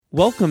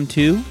Welcome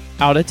to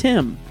Out of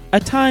Tim, a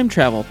time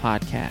travel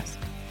podcast,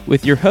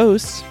 with your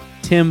hosts,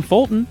 Tim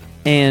Fulton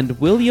and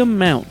William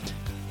Mount.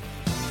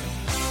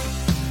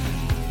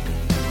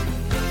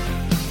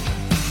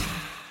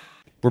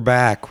 We're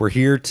back. We're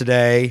here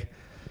today,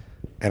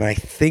 and I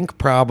think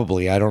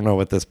probably, I don't know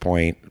at this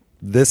point,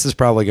 this is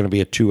probably going to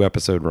be a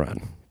 2-episode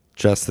run.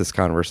 Just this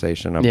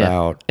conversation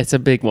about it's a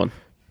big one.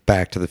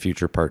 Back to the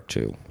Future Part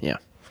 2. Yeah.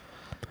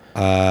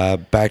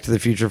 Back to the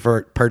Future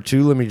Part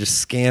 2, let me just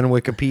scan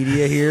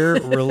Wikipedia here.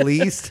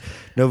 Released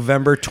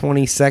November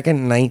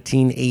 22nd,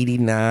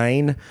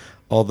 1989,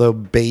 although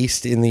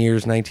based in the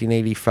years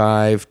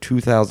 1985,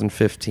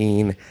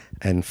 2015,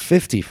 and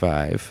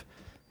 55.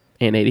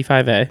 And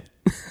 85A.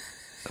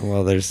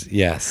 Well,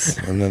 yes.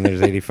 And then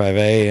there's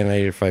 85A and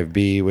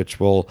 85B, which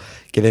we'll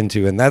get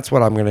into. And that's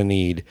what I'm going to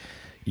need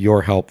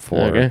your help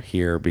for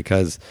here,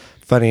 because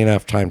funny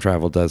enough, time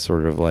travel does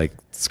sort of like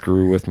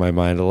screw with my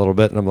mind a little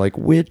bit. And I'm like,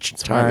 which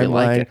timeline?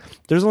 Like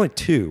there's only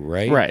two,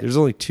 right? Right. There's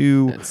only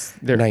two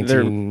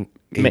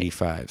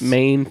 1985s.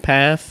 Main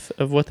path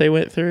of what they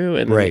went through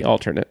and then the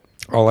alternate.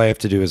 All I have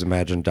to do is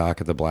imagine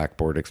Doc at the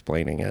blackboard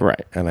explaining it.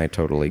 Right. And I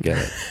totally get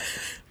it.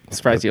 I'm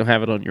surprised you don't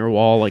have it on your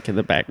wall, like in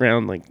the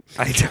background. Like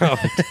I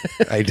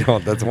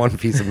don't. That's one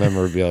piece of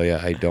memorabilia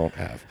I don't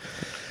have.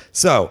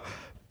 So,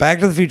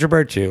 Back to the Future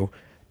Part 2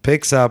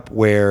 picks up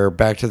where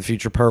Back to the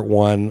Future Part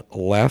 1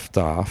 left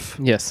off.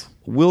 Yes.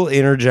 We'll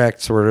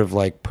interject sort of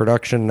like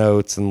production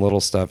notes and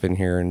little stuff in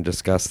here and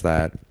discuss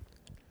that.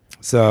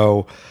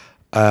 So,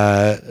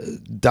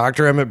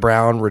 Dr. Emmett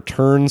Brown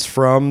returns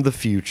from the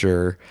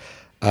future,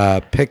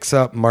 picks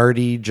up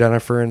Marty,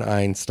 Jennifer, and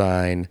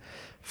Einstein,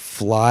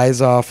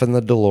 flies off in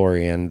the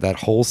DeLorean. That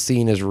whole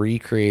scene is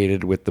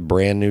recreated with the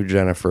brand new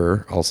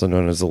Jennifer, also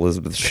known as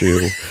Elizabeth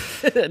Shue.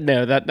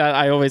 No, that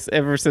I always,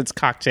 ever since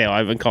Cocktail,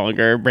 I've been calling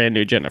her brand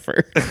new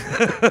Jennifer.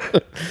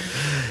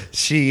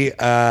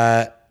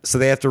 So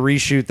they have to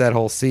reshoot that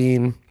whole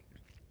scene.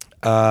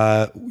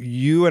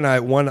 You and I,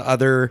 one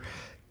other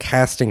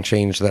casting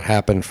change that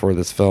happened for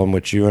this film,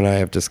 which you and I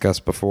have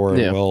discussed before,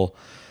 and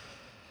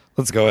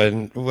let's go ahead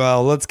and,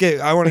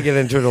 I want to get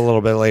into it a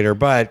little bit later,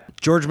 but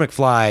George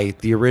McFly,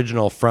 the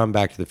original from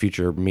Back to the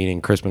Future,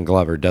 meaning Crispin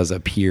Glover, does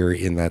appear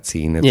in that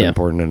scene. It's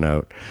important to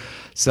note.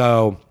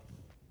 So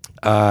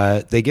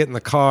they get in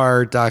the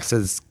car. Doc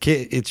says,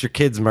 it's your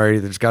kids, Marty.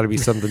 There's got to be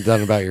something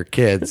done about your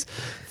kids.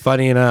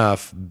 Funny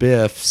enough,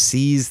 Biff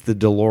sees the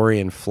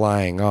DeLorean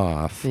flying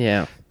off,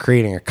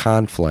 creating a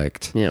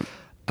conflict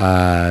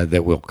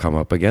that will come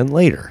up again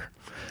later.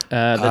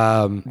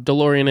 The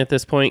DeLorean at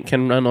this point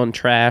can run on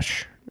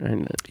trash.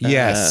 And,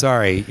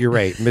 sorry, you're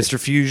right. Mr.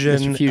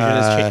 Fusion. Mr.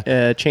 Fusion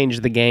has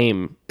changed the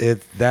game.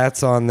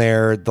 That's on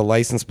there. The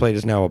license plate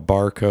is now a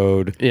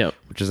barcode,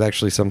 which is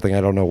actually something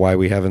I don't know why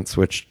we haven't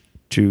switched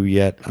to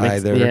yet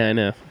either. Yeah, I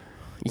know.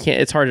 You can't.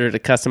 It's harder to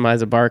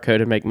customize a barcode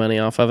and make money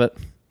off of it.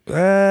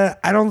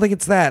 I don't think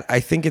it's that. I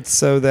think it's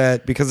so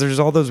that because there's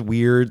all those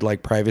weird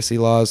like privacy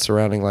laws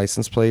surrounding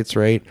license plates,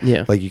 right?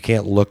 Yeah. Like you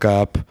can't look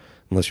up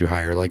unless you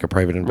hire like a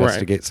private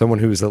investigator, someone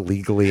who's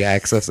illegally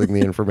accessing the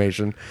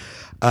information.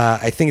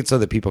 I think it's so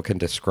that people can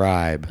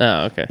describe.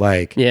 Oh, okay.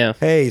 Like,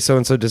 hey,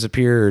 so-and-so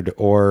disappeared,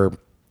 or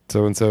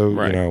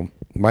so-and-so,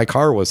 my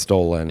car was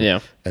stolen. Yeah.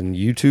 And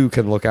you too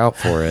can look out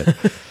for it.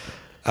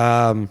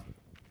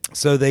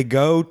 So they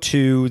go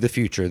to the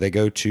future. They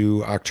go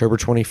to October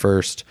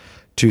 21st,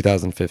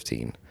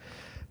 2015.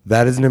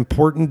 That is an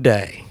important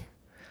day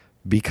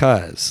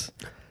because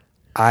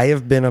I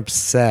have been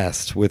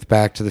obsessed with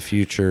Back to the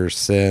Future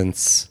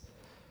since...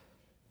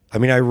 I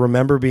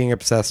remember being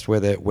obsessed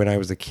with it when I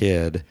was a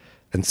kid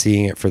and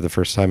seeing it for the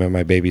first time at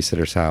my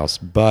babysitter's house.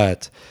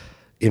 But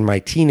in my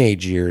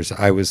teenage years,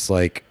 I was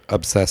like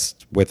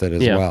obsessed with it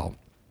as well.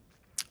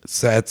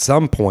 So at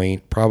some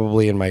point,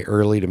 probably in my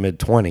early to mid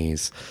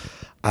 20s,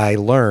 I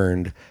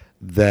learned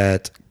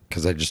that,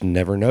 because I just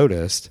never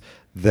noticed,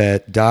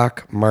 that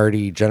Doc,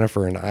 Marty,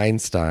 Jennifer, and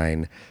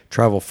Einstein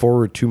travel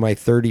forward to my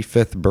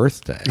 35th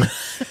birthday.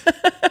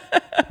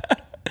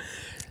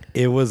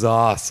 It was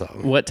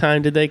awesome. What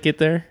time did they get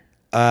there?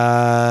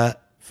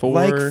 4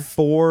 like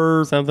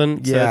 4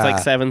 something. So it's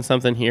like 7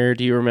 something here.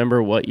 Do you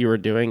remember what you were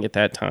doing at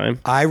that time?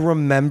 I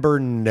remember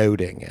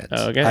noting it.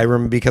 Oh, okay. I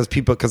remember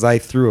because I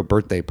threw a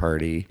birthday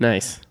party.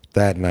 Nice.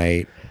 That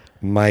night.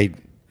 My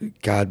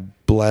God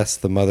bless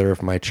the mother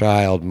of my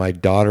child. My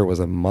daughter was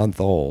a month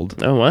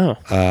old. Oh wow.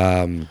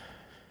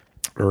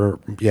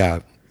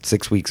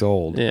 6 weeks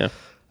old. Yeah.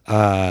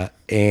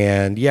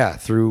 And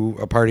threw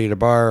a party at a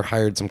bar,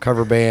 hired some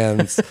cover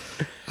bands.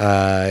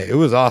 It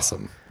was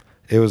awesome.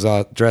 It was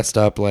dressed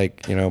up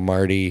like,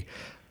 Marty.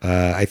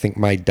 I think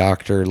my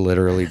doctor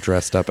literally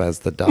dressed up as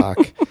the doc.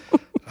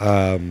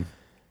 It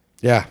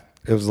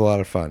was a lot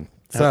of fun.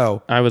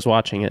 So I was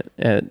watching it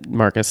at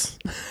Marcus.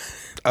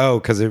 Oh,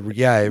 because it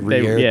re-aired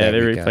they weekend.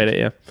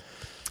 replayed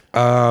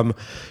it,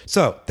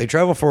 So they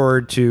travel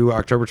forward to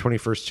October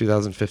 21st,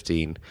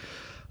 2015.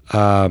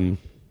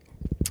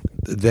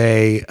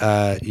 They,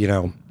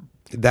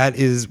 that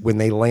is when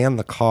they land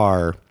the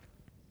car,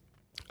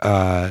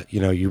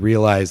 you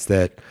realize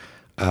that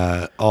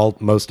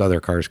Most other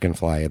cars can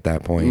fly at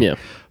that point. Yeah.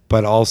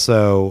 But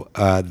also,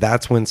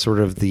 that's when sort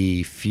of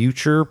the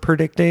future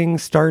predicting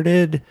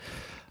started,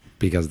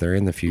 because they're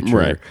in the future.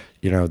 Right.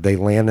 You know, they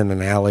land in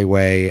an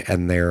alleyway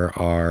and there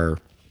are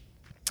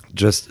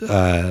just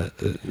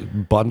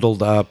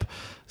bundled up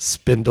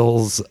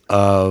spindles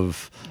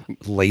of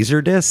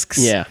laser discs.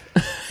 Yeah.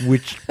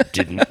 Which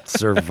didn't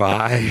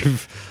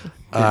survive.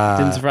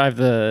 Didn't survive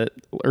the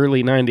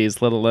early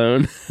 90s, let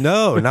alone.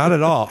 No, not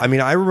at all. I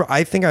mean,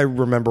 I think I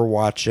remember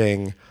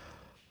watching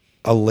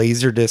a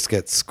laser disc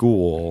at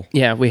school.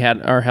 Yeah, we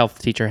had our health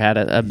teacher had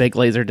a big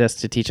laser disc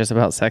to teach us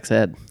about sex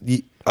ed.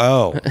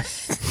 Oh,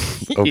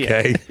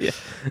 okay. Yeah.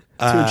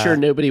 To ensure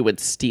nobody would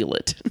steal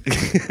it.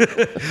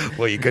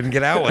 Well, you couldn't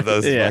get out with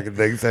those Yeah. fucking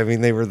things. I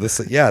mean, they're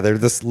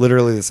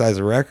literally the size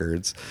of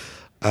records,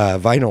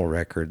 vinyl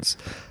records.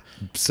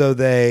 So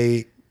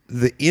the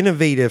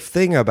innovative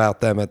thing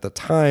about them at the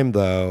time,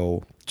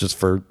 though, just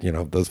for, you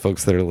know, those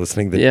folks that are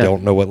listening that Yeah.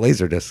 don't know what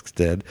laser discs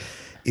did,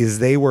 is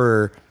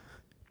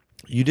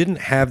you didn't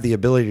have the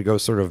ability to go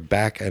sort of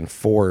back and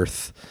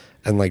forth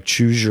and like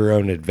choose your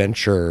own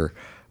adventure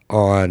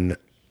on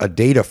a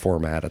data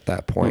format at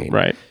that point.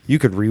 Right. You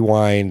could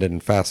rewind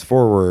and fast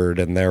forward,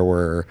 and there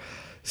were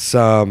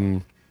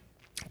some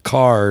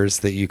cars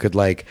that you could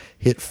like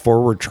hit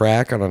forward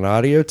track on an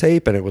audio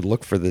tape and it would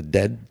look for the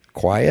dead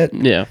quiet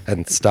Yeah.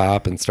 and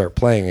stop and start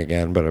playing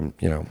again. But,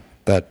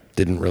 that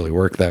didn't really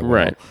work that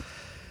well.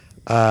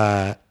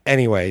 Right.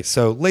 Anyway,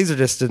 so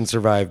Laserdisc didn't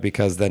survive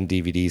because then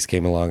DVDs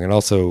came along, and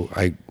also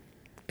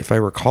if I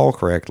recall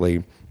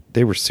correctly,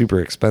 they were super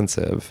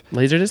expensive.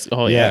 Laserdisc?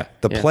 Oh, yeah.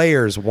 The Yeah.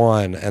 players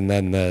won, and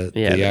then the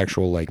Yeah,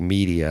 actual like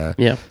media,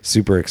 Yeah.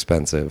 super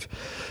expensive.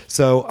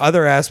 So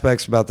other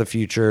aspects about the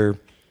future: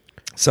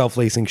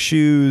 self-lacing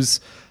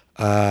shoes,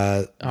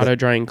 Auto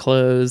drying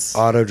clothes.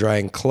 auto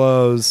drying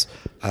clothes,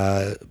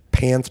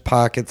 pants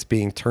pockets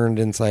being turned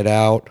inside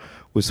out,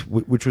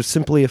 which was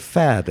simply a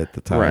fad at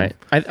the time. Right.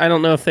 I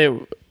don't know if they...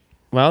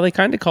 Well, they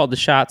kind of called the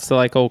shots to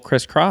like old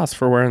Chris Cross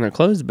for wearing their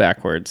clothes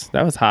backwards.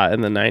 That was hot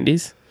in the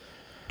 90s.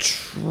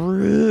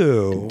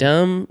 True.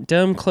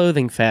 Dumb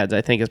clothing fads, I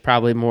think, is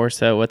probably more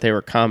so what they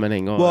were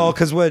commenting on. Well,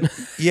 because what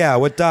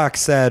Doc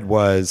said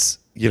was,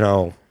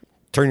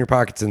 turn your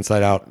pockets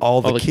inside out.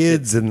 All the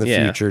kids in the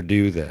yeah. future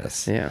do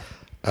this. Yeah.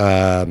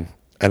 And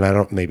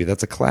maybe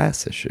that's a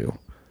class issue.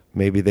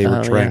 Maybe they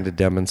were trying to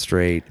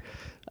demonstrate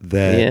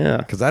that. Yeah.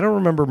 Because I don't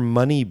remember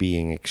money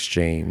being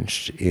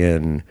exchanged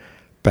in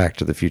Back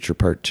to the Future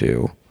Part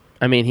 2.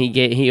 I mean,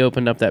 he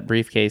opened up that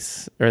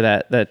briefcase or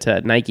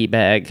that Nike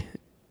bag.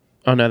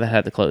 Oh no, that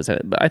had the clothes in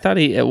it. But I thought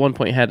he at one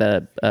point had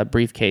a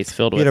briefcase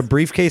filled He with had a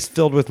briefcase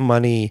filled with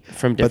money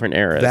from different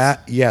eras.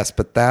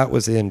 But that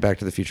was in Back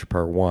to the Future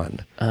Part 1.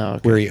 Oh,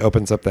 okay. Where he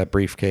opens up that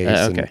briefcase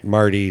Okay. and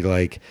Marty,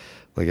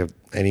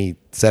 any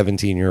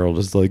 17-year-old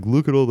is like,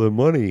 look at all that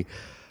money.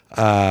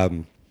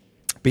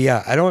 But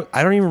yeah, I don't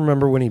even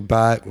remember when he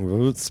bought,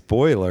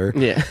 spoiler,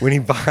 Yeah. when he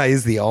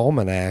buys the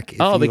almanac.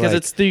 Because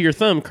it's through your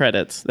thumb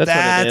credits. That's what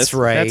it is. That's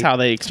right. That's how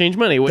they exchange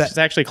money, which is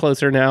actually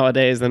closer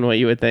nowadays than what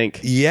you would think.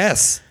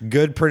 Yes,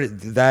 good.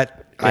 I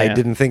Yeah.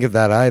 didn't think of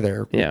that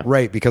either. Yeah.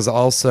 Right, because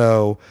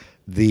also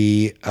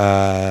the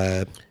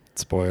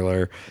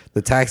spoiler,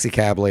 the taxi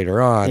cab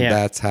later on. Yeah.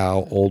 That's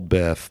how old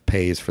Biff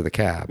pays for the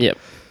cab. Yep.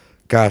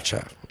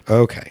 Gotcha.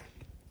 Okay.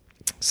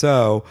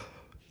 So,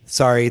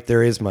 sorry,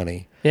 there is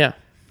money. Yeah.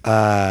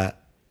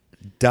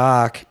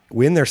 Doc,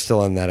 when they're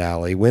still in that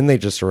alley, when they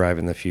just arrive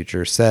in the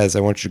future, says, I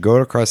want you to go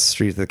across the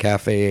street to the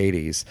Cafe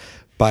 80s,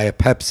 buy a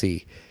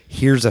Pepsi.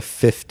 Here's a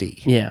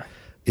 50. Yeah.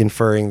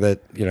 Inferring that,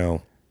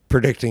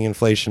 predicting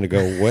inflation to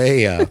go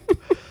way up.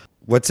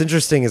 What's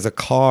interesting is a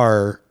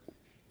car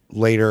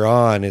later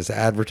on is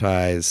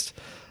advertised,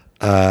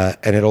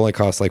 and it only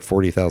costs like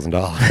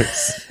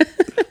 $40,000.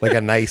 Like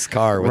a nice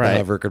car with Right. a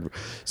hover.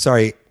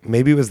 Sorry,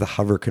 maybe it was the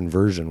hover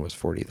conversion was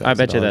 $40,000. I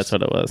bet you that's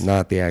what it was.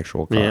 Not the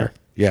actual car. Yeah.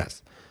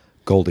 Yes.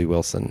 Goldie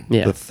Wilson,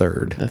 Yeah. the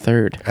third. The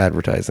third.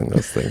 Advertising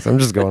those things. I'm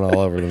just going all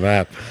over the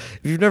map. If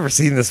you've never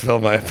seen this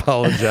film, I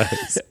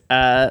apologize.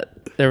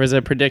 There was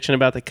a prediction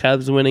about the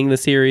Cubs winning the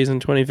series in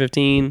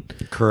 2015,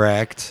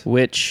 Correct.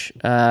 which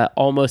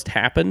almost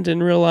happened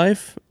in real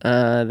life.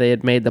 They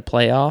had made the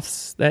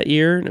playoffs that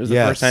year. It was the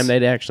Yes. first time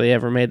they'd actually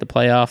ever made the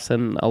playoffs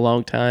in a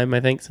long time, I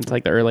think, since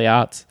like the early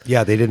aughts.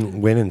 Yeah, they didn't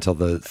win until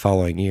the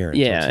following year.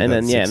 until Yeah, and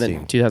then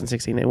 2016.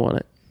 2016 they won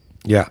it.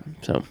 Yeah.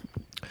 So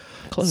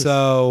close.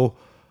 So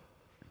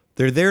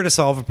they're there to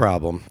solve a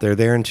problem. They're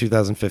there in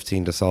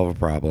 2015 to solve a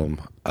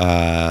problem.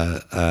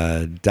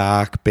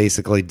 Doc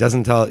basically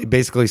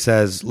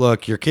says,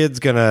 look, your kid's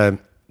going to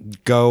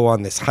go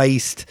on this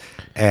heist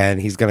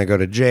and he's going to go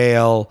to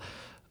jail.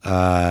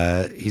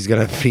 He's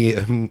going to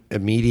be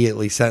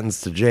immediately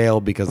sentenced to jail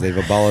because they've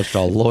abolished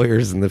all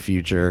lawyers in the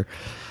future.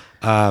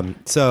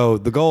 So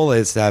the goal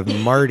is to have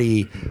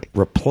Marty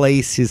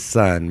replace his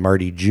son,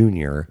 Marty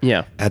Jr.,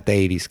 Yeah. at the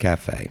 80s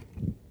Cafe.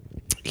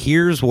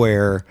 Here's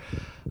where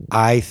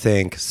I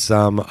think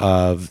some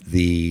of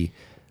the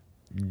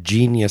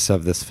genius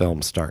of this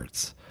film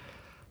starts.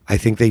 I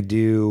think they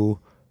do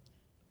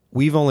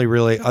we've only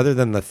really, other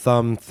than the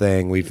thumb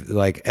thing, we've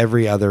like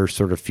every other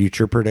sort of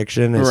future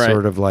prediction is Right.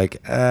 sort of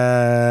like,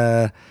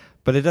 but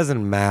it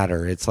doesn't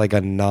matter. It's like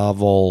a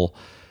novel.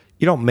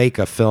 You don't make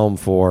a film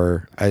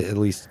for, at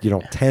least you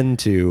don't tend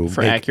to.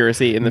 For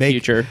accuracy in the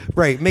future.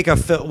 Right. Make a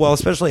film, well,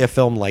 especially a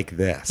film like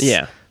this.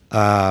 Yeah.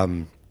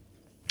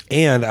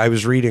 And I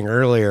was reading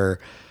earlier,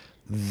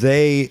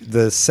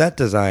 the set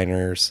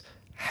designers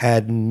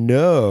had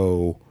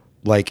no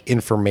like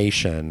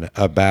information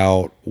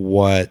about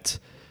what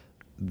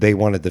they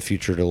wanted the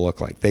future to look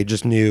like. They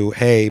just knew,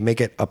 hey,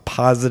 make it a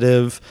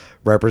positive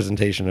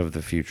representation of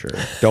the future.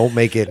 Don't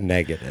make it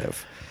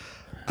negative.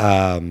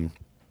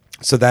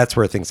 So that's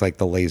where things like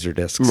the laser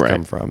discs Right.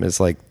 come from. Is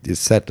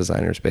set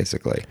designers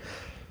basically.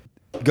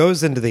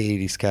 Goes into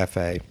the 80s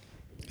cafe.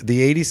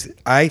 The 80s,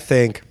 I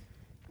think,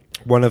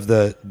 one of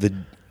the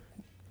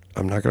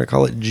I'm not going to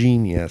call it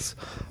genius,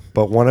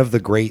 but one of the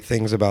great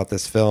things about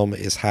this film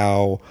is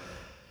how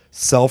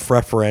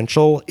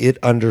self-referential it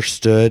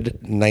understood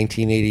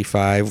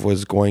 1985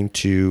 was going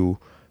to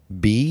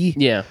be.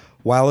 Yeah.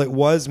 While it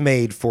was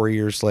made 4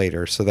 years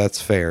later, so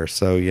that's fair.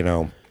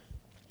 So,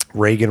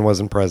 Reagan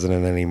wasn't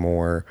president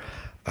anymore.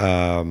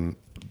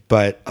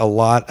 But a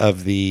lot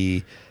of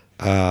the,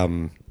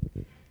 I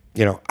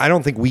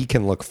don't think we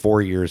can look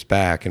 4 years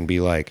back and be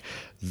like,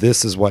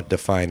 this is what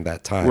defined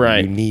that time.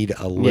 Right. You need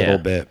a little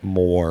bit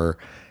more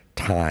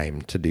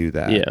time to do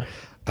that.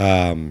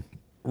 Yeah.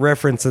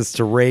 References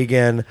to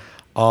Reagan,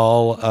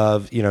 all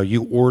of,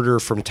 you order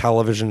from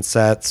television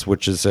sets,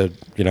 which is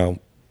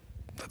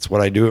that's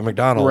what I do at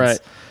McDonald's.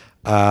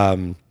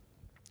 Right.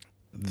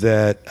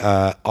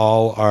 That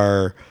all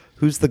are,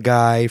 who's the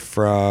guy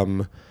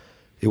from,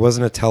 it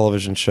wasn't a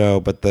television show,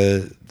 but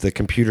the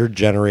computer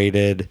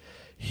generated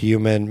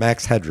human,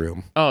 Max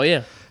Headroom. Oh,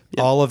 yeah.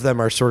 All of them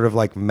are sort of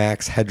like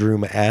Max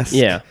Headroom-esque.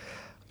 Yeah.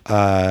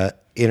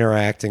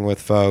 Interacting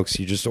with folks.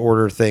 You just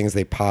order things,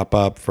 they pop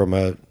up from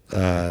the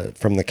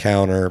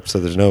counter, so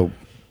there's no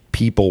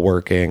people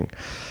working.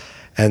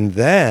 And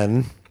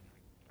then,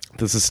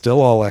 this is still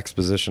all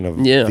exposition of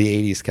the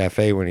 80s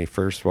cafe when he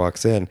first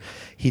walks in.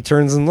 He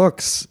turns and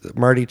looks.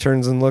 Marty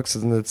turns and looks,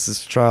 and it's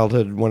his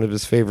childhood, one of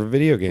his favorite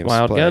video games.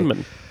 Wild to play.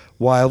 Gunman.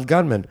 Wild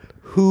Gunman.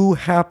 Who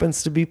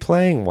happens to be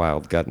playing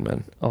Wild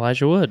Gunman?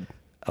 Elijah Wood.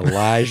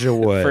 Elijah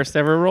Wood. First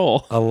ever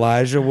role.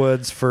 Elijah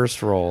Wood's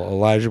first role.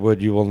 Elijah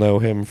Wood, you will know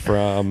him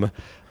from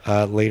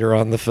later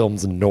on the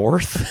film's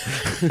North.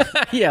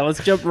 Yeah,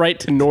 let's jump right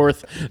to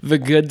North. The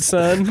Good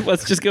Son.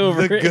 Let's just go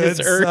over The his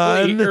Good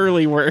Son.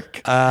 early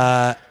work.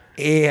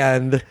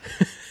 And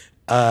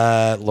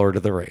Lord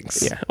of the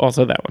Rings. Yeah,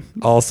 also that one.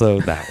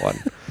 Also that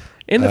one.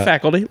 In the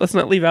Faculty. Let's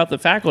not leave out the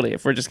Faculty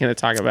if we're just going to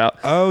talk about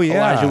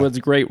Elijah Wood's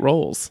great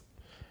roles.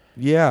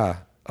 Yeah,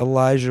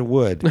 Elijah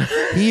Wood.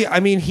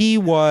 He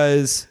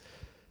was,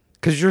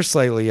 because you're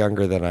slightly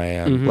younger than I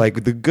am. Mm-hmm.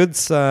 Like The Good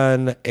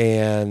Son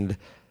and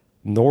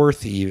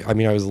North. I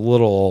was a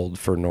little old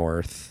for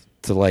North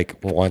to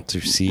like want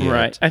to see it.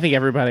 Right. I think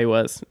everybody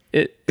was.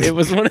 It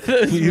was one of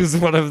those. He was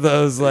one of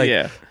those like,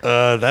 Yeah.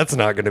 That's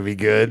not going to be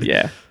good.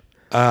 Yeah.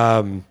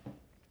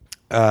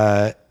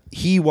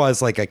 He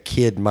was like a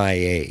kid my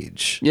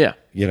age. Yeah.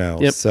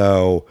 Yep.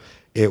 So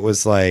it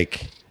was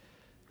like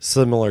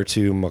similar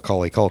to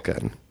Macaulay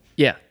Culkin.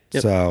 Yeah.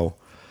 Yep.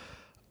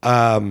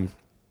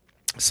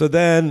 So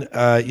then,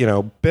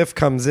 Biff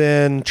comes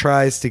in,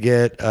 tries to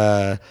get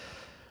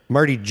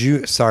Marty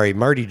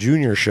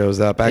Jr. shows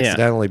up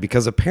accidentally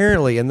because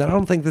apparently, and I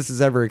don't think this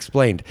is ever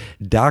explained,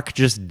 Doc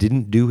just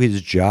didn't do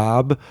his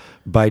job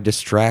by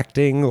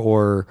distracting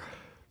or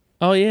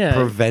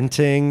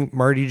preventing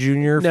Marty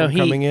Jr. from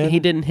coming in. He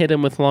didn't hit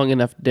him with long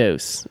enough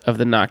dose of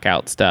the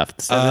knockout stuff.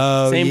 So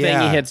the same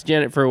thing he hits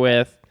Jennifer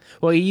with.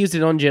 Well, he used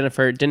it on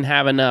Jennifer. Didn't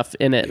have enough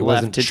in it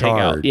left to charged. take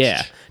out.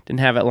 Yeah, didn't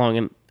have it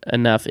long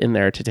enough in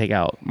there to take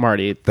out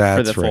Marty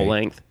for the full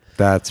length.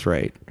 That's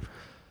right.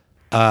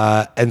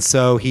 And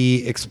so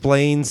he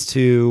explains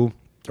Marty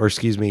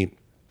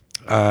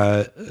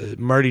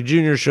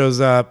Jr.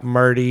 shows up.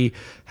 Marty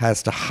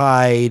has to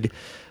hide.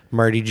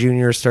 Marty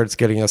Jr. starts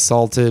getting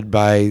assaulted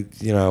by,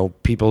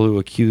 people who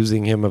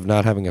accusing him of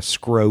not having a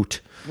scrote.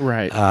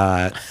 Right.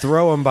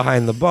 Throw him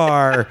behind the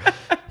bar.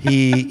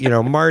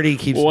 Marty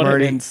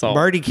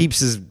keeps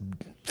his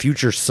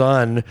future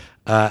son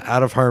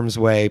out of harm's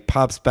way,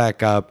 pops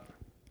back up,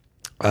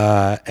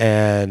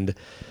 and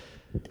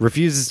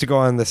refuses to go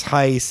on this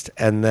heist.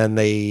 And then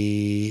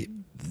they,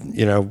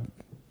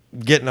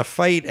 get in a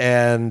fight,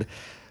 and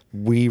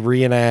we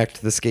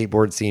reenact the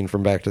skateboard scene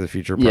from Back to the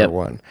Future Part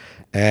 1.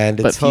 And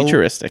it's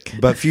futuristic.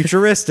 But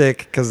futuristic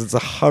because it's a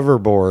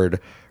hoverboard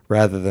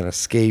rather than a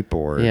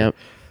skateboard.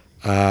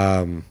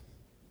 Yep.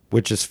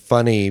 Which is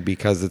funny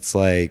because it's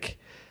like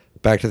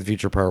Back to the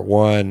Future Part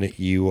 1,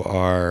 you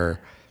are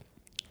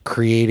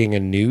creating a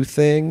new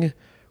thing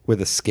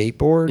with a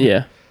skateboard.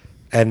 Yeah.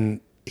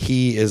 And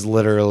he is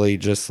literally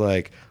just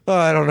like, oh,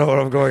 I don't know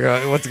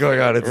what's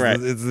going on.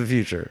 It's the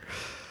future.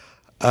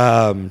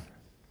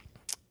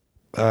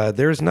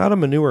 There's not a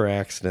manure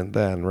accident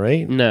then,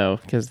 right? No,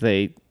 because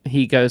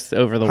he goes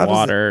over the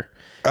water.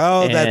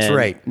 Oh, that's And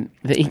right.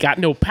 He got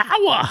no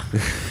power.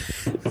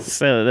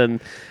 So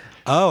then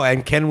Oh,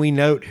 and can we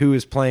note who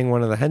is playing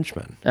one of the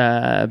henchmen?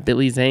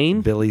 Billy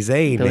Zane, Billy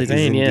Zane Billy is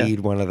Zane, yeah.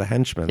 indeed one of the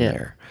henchmen Yeah.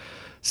 there.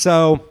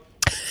 So,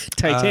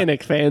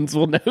 Titanic fans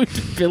will note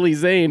Billy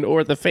Zane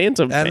or the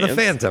Phantom and fans.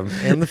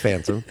 the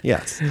Phantom,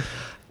 yes.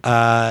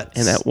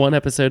 And that one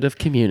episode of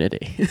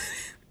Community.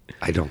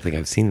 I don't think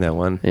I've seen that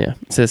one. Yeah,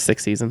 it says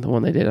 6th season, the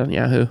one they did on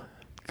Yahoo.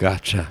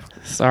 Gotcha.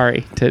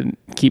 Sorry to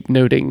keep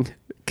noting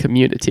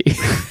Community.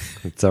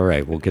 It's all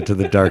right. We'll get to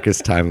the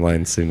darkest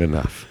timeline soon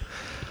enough.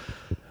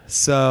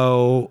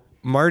 So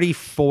Marty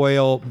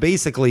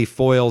basically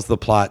foils the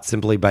plot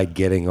simply by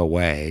getting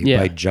away, Yeah.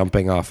 by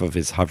jumping off of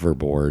his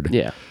hoverboard.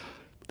 Yeah.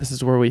 This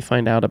is where we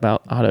find out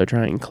about Otto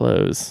drying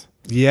clothes.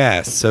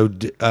 Yeah. So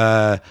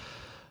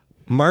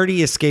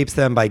Marty escapes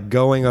them by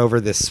going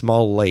over this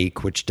small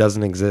lake, which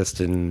doesn't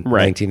exist in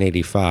Right.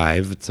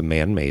 1985. It's a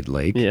man-made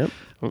lake. Yep.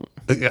 I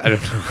don't know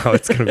how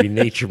it's going to be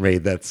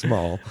nature-made that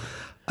small.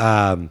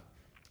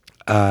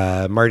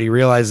 Marty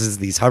realizes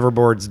these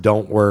hoverboards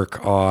don't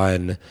work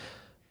on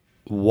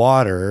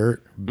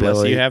water.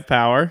 Unless you have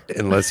power.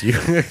 Unless you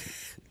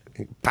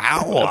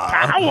power.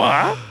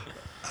 Power?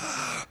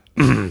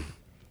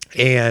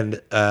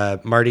 And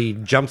Marty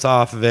jumps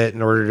off of it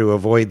in order to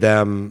avoid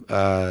them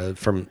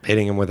from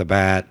hitting him with a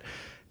bat.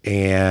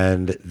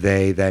 And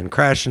they then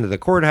crash into the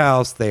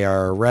courthouse. They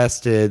are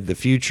arrested. The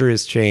future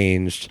is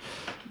changed.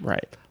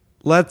 Right.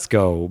 Let's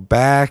go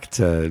back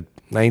to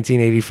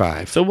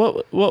 1985. So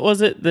what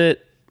was it that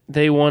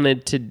they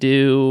wanted to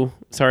do?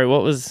 Sorry,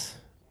 what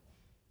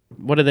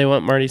did they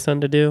want Marty's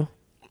son to do?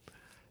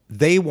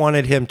 They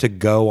wanted him to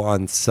go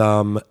on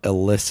some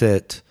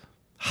illicit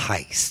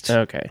heist.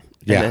 Okay.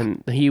 Yeah.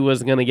 And then he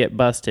was going to get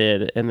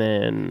busted, and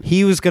then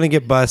He was going to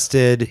get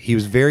busted. He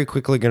was very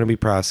quickly going to be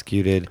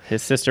prosecuted.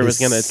 his sister was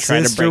going to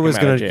try to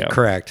break him out of jail.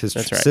 Correct. His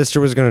That's right.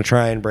 sister was going to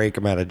try and break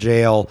him out of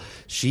jail.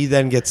 She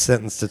then gets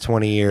sentenced to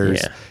 20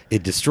 years. Yeah.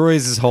 It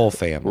destroys his whole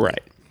family.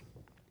 Right.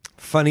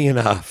 Funny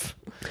enough,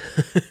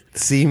 it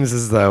seems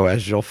as though,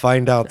 as you'll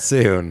find out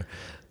soon,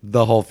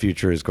 the whole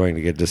future is going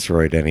to get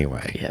destroyed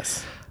anyway.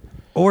 Yes.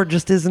 Or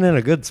just isn't in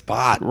a good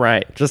spot.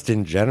 Right. Just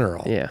in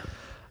general. Yeah.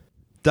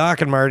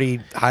 Doc and Marty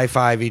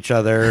high-five each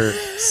other.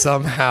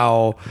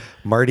 Somehow,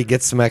 Marty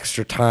gets some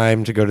extra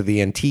time to go to the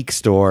antique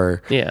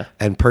store Yeah.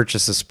 and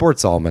purchase a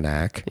sports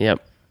almanac. Yep.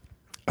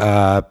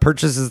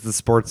 Purchases the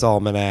sports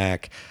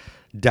almanac.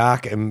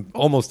 Doc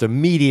almost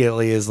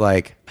immediately is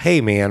like,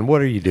 hey, man,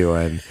 what are you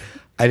doing?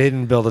 I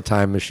didn't build a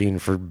time machine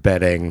for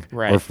betting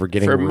Right. or for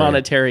getting for rid-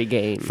 monetary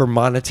gain. For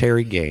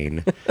monetary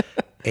gain.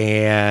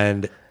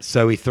 And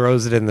so he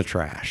throws it in the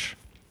trash.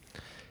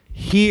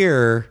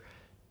 Here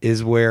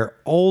is where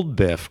old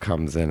Biff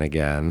comes in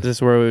again. This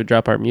is where we would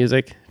drop our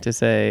music to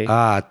say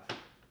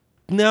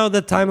No,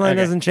 the timeline Okay.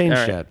 hasn't changed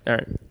All right. yet. All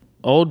right.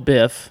 Old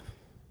Biff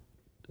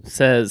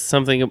says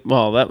something.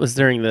 Well, that was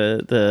during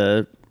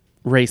the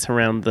race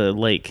around the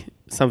lake.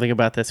 Something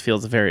about this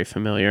feels very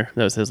familiar.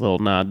 That was his little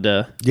nod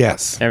to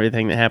Yes.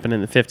 everything that happened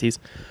in the 50s.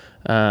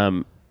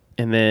 And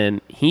then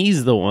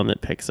he's the one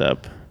that picks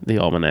up the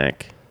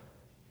almanac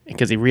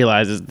because he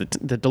realizes the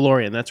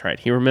DeLorean. That's right.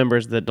 He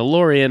remembers the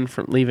DeLorean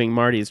from leaving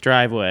Marty's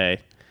driveway.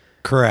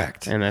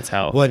 Correct. And that's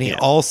how. Well, and he yeah.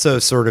 also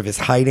sort of is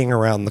hiding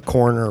around the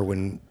corner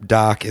when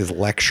Doc is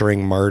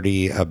lecturing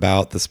Marty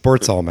about the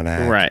sports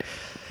almanac. Right.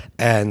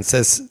 And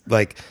says,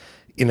 like,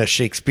 in a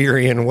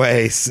Shakespearean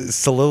way,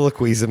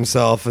 soliloquies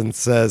himself and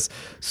says,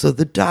 so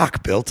the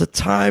Doc built a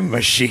time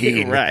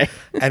machine. Right.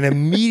 And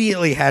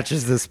immediately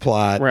hatches this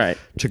plot Right.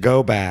 to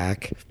go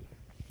back.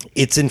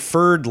 It's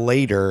inferred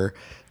later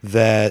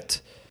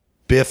that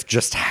Biff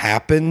just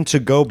happened to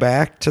go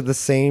back to the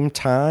same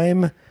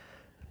time.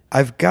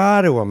 I've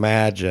got to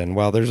imagine,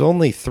 while there's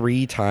only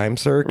 3 time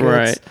circuits,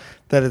 Right.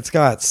 that it's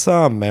got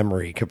some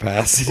memory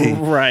capacity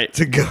Right.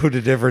 to go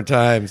to different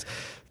times.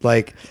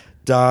 Like,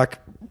 Doc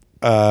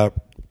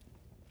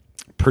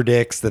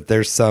predicts that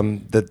there's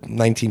that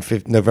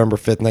November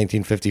 5th,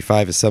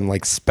 1955 is some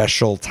like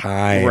special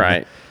time.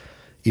 Right.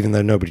 Even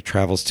though nobody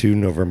travels to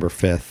November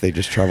 5th, they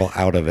just travel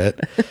out of it.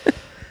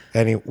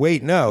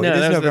 Wait, no, No, it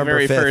is that was the November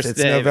very 5th. first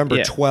It's day. November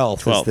Yeah.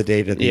 12th is the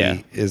date of Yeah.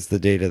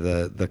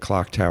 the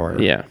clock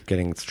tower Yeah.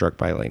 getting struck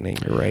by lightning.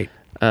 You're right.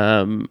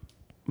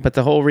 But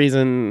the whole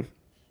reason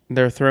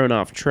they're thrown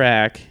off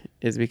track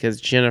is because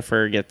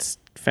Jennifer gets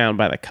found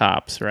by the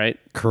cops, right?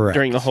 Correct.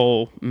 During the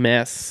whole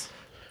mess.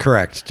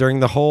 Correct. During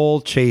the whole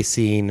chase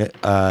scene,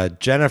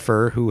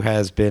 Jennifer, who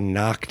has been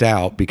knocked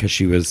out because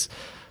she was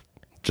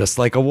just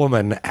like a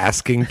woman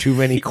asking too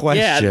many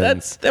questions. Yeah,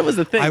 that was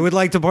the thing. I would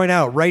like to point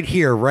out right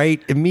here,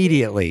 right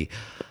immediately.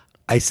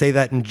 I say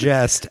that in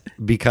jest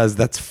because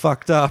that's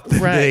fucked up. That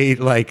Right. They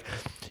like,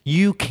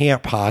 you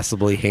can't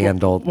possibly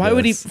handle. Why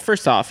would he? this.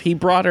 First off, he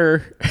brought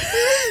her.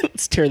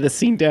 Let's tear the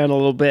scene down a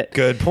little bit.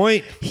 Good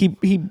point.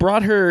 He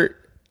brought her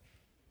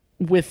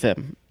with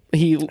him.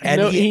 He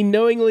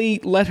knowingly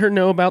let her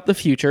know about the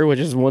future, which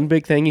is one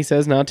big thing he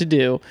says not to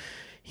do.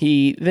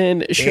 He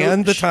then showed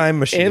And the time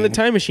machine. And the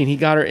time machine. He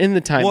got her in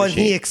the time Well, machine.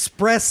 and he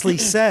expressly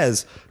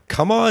says,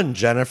 come on,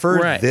 Jennifer,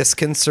 Right. this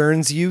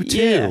concerns you too.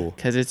 Yeah,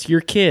 because it's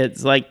your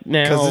kids. Like,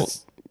 now, 'Cause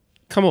it's-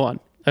 come on.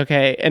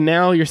 Okay. And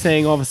now you're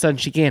saying all of a sudden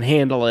she can't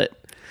handle it.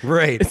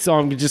 Right. So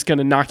I'm just going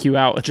to knock you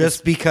out with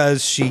Just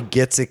because she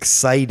gets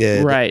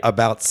excited Right.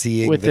 about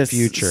seeing with the this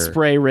future.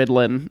 spray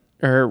Ritalin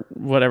or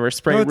whatever.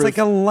 Spray No, it's roof. like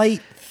a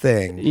light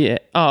thing. Yeah.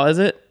 Oh, is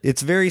it?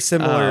 It's very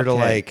similar to okay.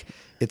 like,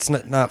 it's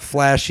not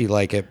flashy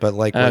like it, but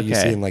like what you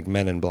Okay. see in like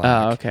Men in Black.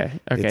 Oh, okay.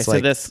 Okay. It's So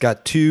like, this it's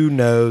got 2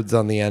 nodes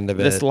on the end of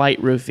this it.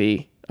 light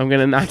roofie, I'm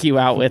going to knock you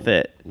out with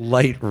it.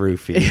 Light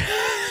roofie.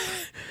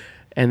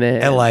 And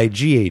then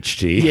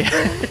LIGHT.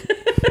 Yeah.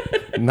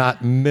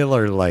 Not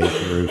Miller Light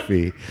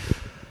roofie.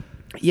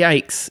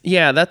 Yikes.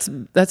 Yeah, that's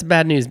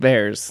bad news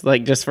bears.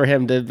 Like, just for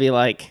him to be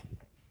like,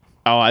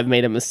 "Oh, I've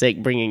made a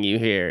mistake bringing you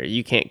here.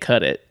 You can't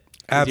cut it."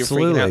 'Cause you're freaking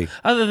Absolutely. out.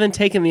 Other than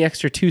taking the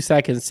extra 2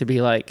 seconds to be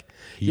like,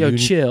 "Yo,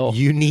 chill."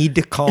 You need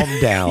to calm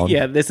down.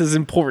 Yeah, this is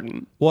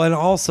important. Well, and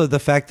also the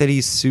fact that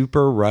he's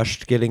super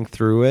rushed getting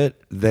through it,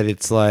 that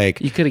it's like,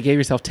 You could have gave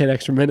yourself 10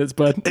 extra minutes,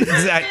 bud.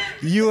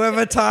 you have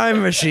a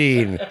time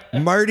machine.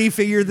 Marty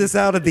figured this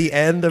out at the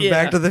end of Yeah.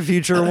 Back to the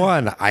Future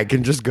 1. I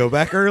can just go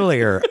back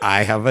earlier.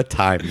 I have a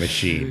time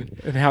machine.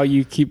 And how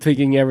you keep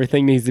thinking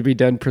everything needs to be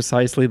done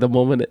precisely the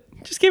moment it.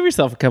 Just give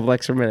yourself a couple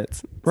extra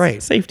minutes.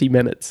 Right. Safety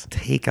minutes.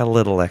 Take a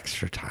little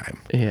extra time.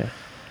 Yeah.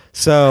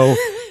 So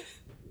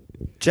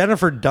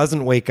Jennifer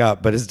doesn't wake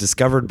up, but is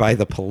discovered by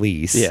the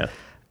police. Yeah.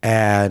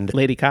 And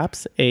Lady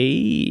cops.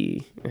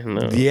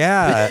 No.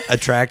 yeah,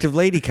 attractive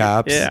lady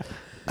cops. Yeah.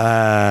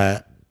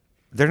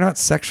 They're not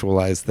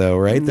sexualized though,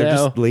 right? They're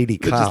No, just lady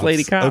they're cops. just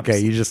lady cops. Okay,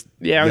 you just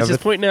Yeah, I you was have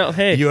just pointing out,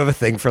 hey. You have a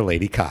thing for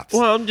lady cops.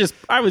 Well,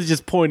 I was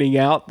just pointing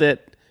out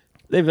that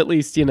they've at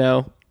least,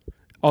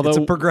 although it's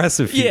a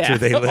progressive future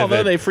they live although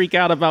in. they freak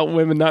out about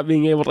women not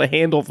being able to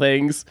handle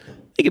things,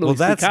 they can at Well,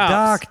 least be that's cops.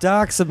 Doc.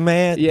 Doc's a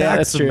man. Yeah, Doc's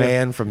that's a true.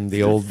 man from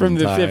the old From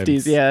the times.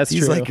 50s. Yeah, that's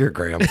He's true. like your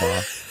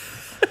grandpa.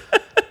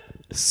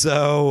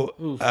 So,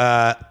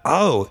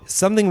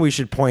 something we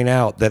should point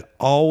out that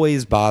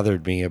always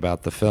bothered me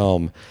about the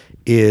film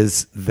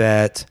is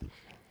that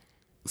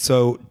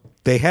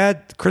they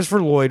had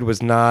Christopher Lloyd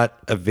was not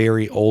a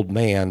very old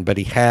man, but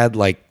he had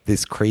like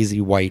this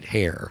crazy white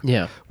hair.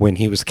 Yeah. When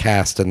he was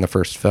cast in the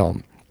first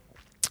film,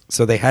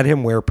 so they had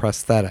him wear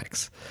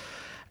prosthetics,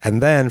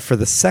 and then for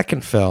the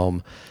second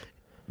film,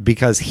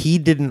 because he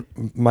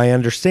didn't. My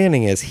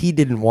understanding is he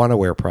didn't want to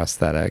wear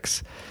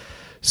prosthetics.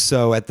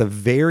 So at the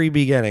very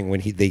beginning, when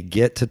they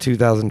get to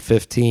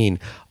 2015,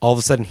 all of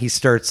a sudden he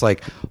starts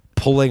like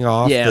pulling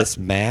off this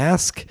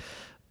mask.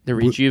 The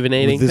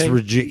rejuvenating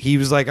With thing. he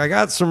was like, I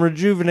got some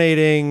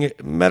rejuvenating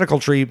medical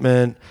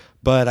treatment,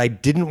 but I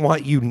didn't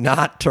want you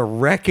not to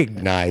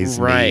recognize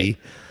me. Right.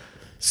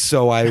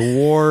 So I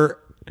wore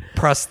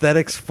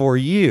prosthetics for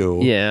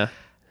you. Yeah.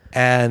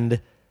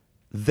 And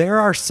there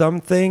are some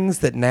things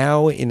that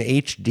now in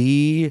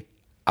HD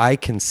I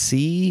can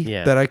see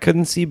that I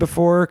couldn't see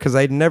before, because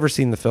I'd never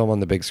seen the film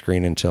on the big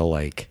screen until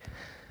like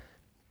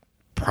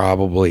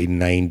probably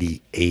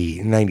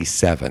 98,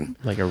 97.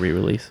 Like a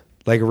re-release.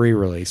 Like a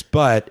re-release.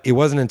 But it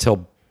wasn't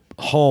until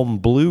home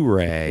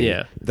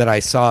Blu-ray that I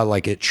saw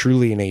like it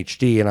truly in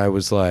HD, and I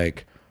was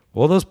like,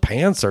 well, those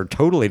pants are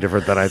totally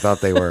different than I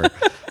thought they were.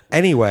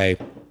 Anyway,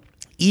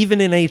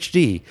 even in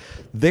HD,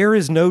 there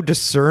is no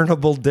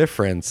discernible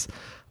difference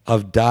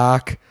of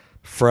Doc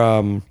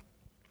from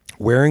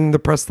wearing the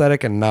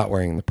prosthetic and not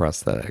wearing the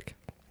prosthetic.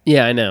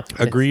 Yeah, I know.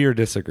 Agree or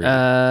disagree?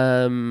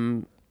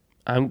 From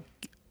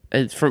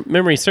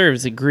memory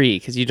serves, agree,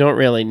 because you don't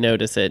really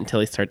notice it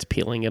until he starts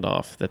peeling it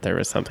off that there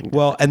was something.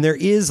 Well, and there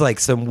is like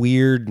some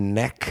weird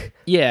neck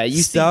Yeah, you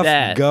see stuff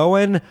that.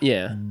 going.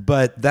 Yeah.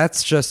 But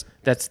that's just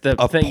That's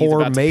the a thing he's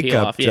poor about to peel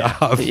makeup off. Yeah.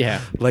 job.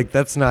 Yeah. Like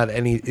that's not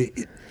any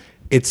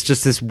it's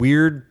just this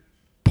weird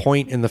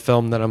point in the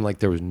film that I'm like,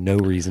 there was no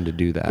reason to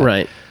do that.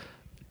 Right.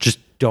 Just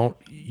don't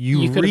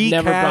You could have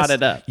never brought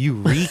it up. You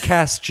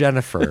recast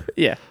Jennifer.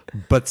 Yeah.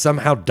 But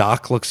somehow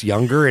Doc looks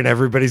younger and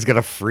everybody's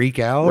gonna freak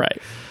out. Right.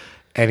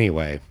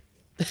 Anyway.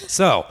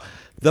 So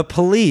the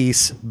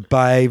police,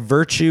 by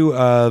virtue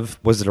of,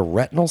 was it a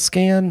retinal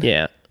scan?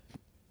 Yeah.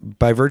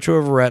 By virtue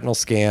of a retinal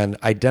scan,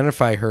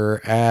 identify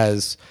her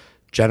as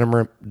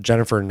Jennifer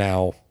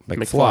now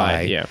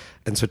McFly. Yeah.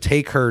 And so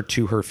take her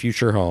to her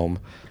future home.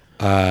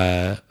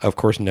 Of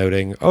course,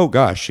 noting, oh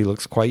gosh, she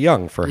looks quite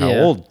young for how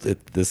Yeah. old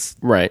this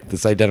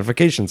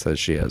identification says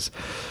she is.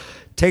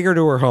 Take her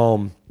to her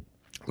home,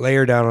 lay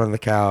her down on the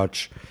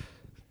couch.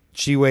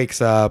 She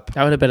wakes up.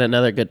 That would have been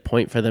another good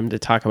point for them to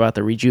talk about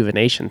the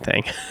rejuvenation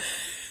thing.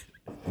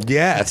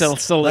 Yes. To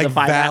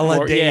solidify that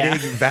more, yeah.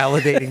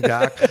 Validating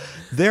Doc.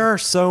 There are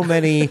so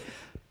many,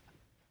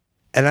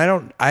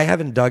 and I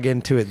haven't dug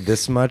into it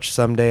this much.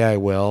 Someday I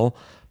will,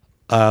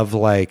 of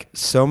like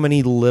so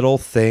many little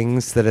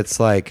things that it's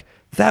like,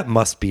 that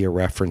must be a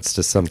reference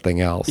to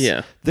something else.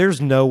 Yeah. There's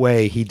no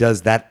way he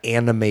does that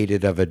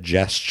animated of a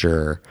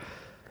gesture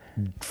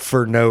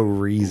for no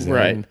reason.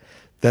 Right.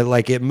 That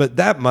like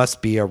that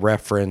must be a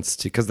reference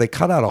to, because they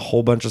cut out a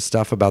whole bunch of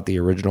stuff about the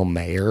original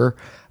mayor,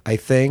 I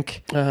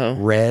think.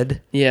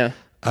 Red. Yeah.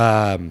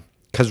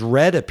 because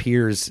Red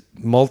appears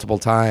multiple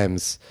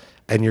times,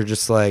 and you're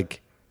just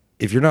like,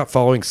 if you're not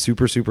following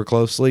super, super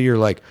closely, you're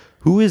like,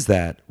 who is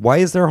that? Why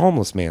is there a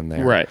homeless man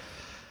there? Right.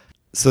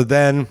 So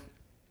then,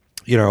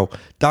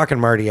 Doc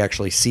and Marty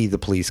actually see the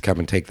police come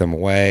and take them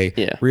away,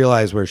 Yeah.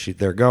 realize where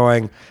they're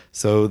going,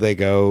 so they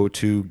go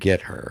to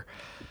get her.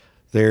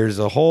 There's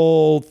a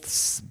whole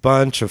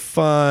bunch of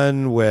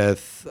fun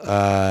with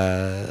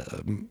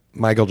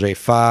Michael J.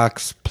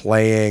 Fox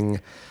playing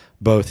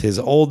both his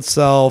old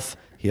self.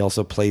 He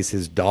also plays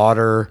his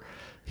daughter.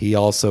 He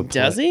also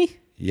Does he?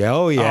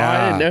 Oh, yeah. Oh,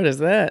 I didn't notice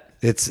that.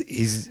 He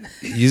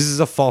uses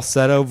a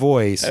falsetto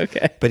voice.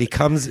 Okay. But he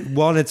comes,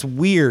 and it's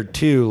weird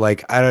too.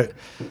 Like,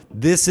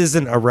 this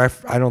isn't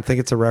I don't think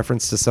it's a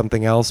reference to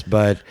something else,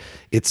 but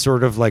it's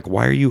sort of like,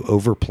 why are you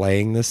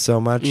overplaying this so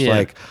much? Yeah.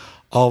 Like,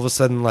 all of a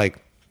sudden, like,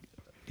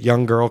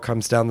 young girl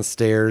comes down the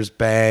stairs,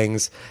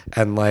 bangs,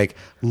 and like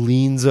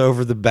leans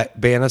over the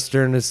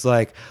banister and is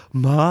like,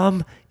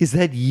 "Mom, is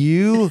that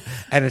you?"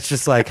 And it's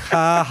just like,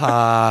 ha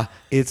ha,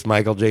 it's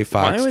Michael J.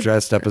 Fox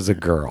dressed up as a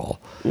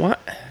girl. What?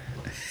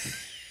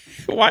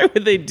 Why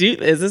would they do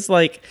this? Is this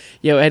like,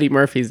 Eddie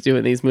Murphy's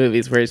doing these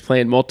movies where he's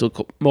playing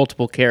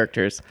multiple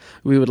characters?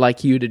 We would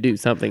like you to do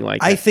something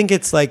like that. I think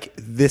it's like,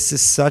 this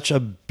is such a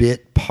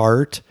bit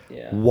part.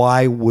 Yeah.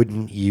 Why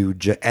wouldn't you?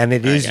 And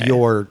it is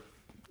your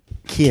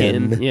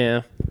kin.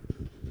 Yeah.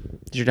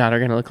 Is your daughter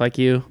going to look like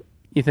you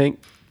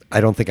think? I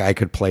don't think I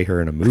could play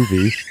her in a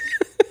movie.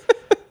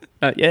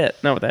 Not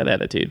yet. Not with that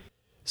attitude.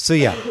 So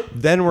yeah,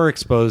 then we're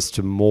exposed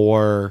to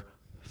more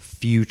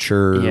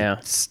future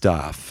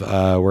stuff.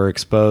 We're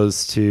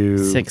exposed to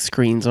 6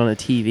 screens on a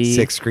TV.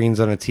 6 screens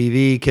on a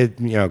TV. Kid,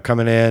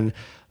 coming in.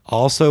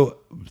 Also,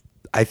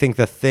 I think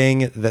the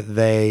thing that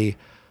they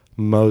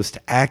most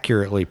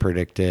accurately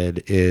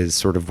predicted is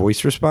sort of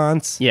voice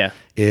response. Yeah.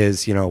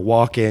 Is,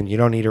 walk in, you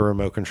don't need a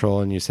remote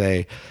control, and you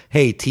say,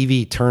 "Hey,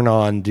 TV, turn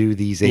on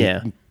these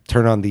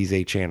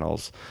 8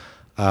 channels."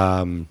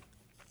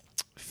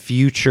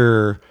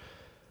 Future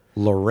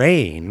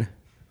Lorraine,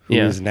 who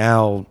is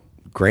now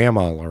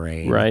Grandma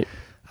Lorraine, right?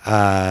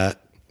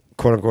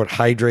 Quote unquote,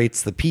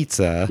 hydrates the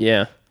pizza.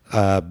 Yeah.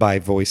 By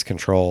voice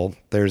control.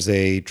 There's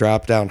a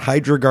drop down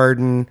Hydro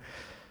Garden,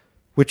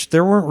 which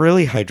there weren't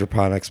really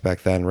hydroponics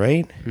back then,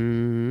 right?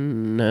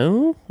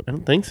 No, I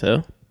don't think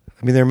so.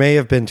 I mean, there may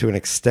have been to an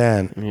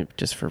extent. I mean,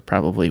 just for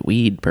probably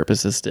weed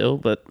purposes still,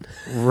 but...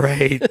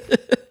 Right.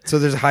 So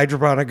there's a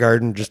hydroponic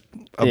garden just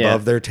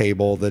above their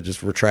table that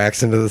just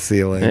retracts into the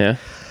ceiling. Yeah.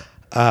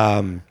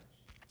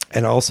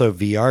 And also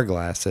VR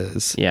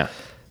glasses. Yeah.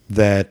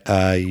 That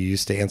you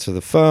used to answer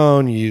the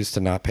phone, you used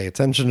to not pay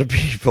attention to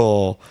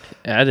people.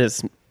 That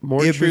is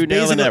more true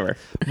now than ever.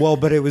 Well,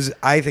 but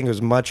I think it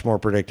was much more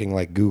predicting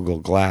like Google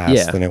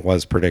Glass than it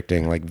was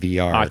predicting like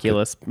VR.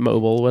 Oculus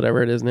Mobile,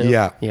 whatever it is now.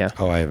 Yeah. Yeah.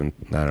 Oh, I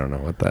don't know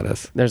what that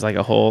is. There's like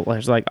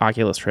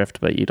Oculus Rift,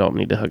 but you don't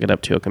need to hook it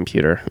up to a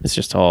computer. It's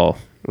just all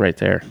right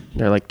there.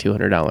 They're like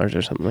 $200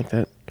 or something like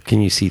that.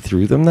 Can you see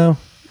through them though?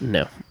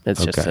 No,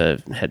 it's just a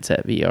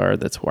headset VR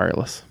that's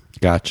wireless.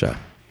 Gotcha.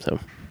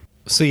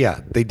 So yeah,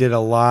 they did a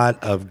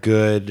lot of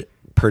good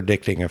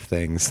predicting of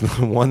things.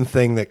 The one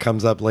thing that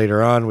comes up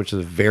later on, which is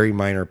a very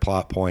minor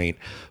plot point,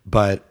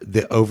 but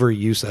the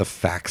overuse of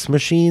fax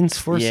machines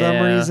for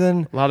some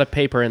reason. A lot of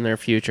paper in their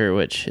future,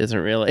 which isn't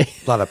really.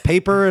 A lot of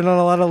paper and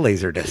a lot of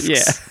laser discs.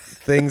 Yeah.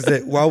 Things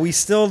that, while we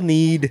still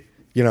need,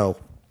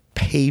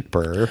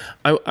 paper.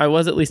 I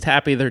was at least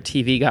happy their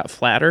TV got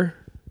flatter.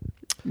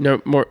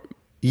 No more.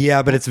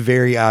 Yeah, but it's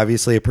very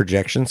obviously a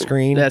projection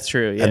screen. That's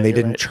true. Yeah, and they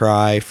didn't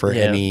try for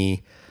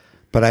any,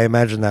 but I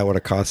imagine that would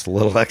have cost a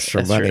little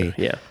extra money.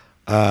 True.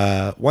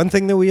 Yeah. One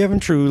thing that we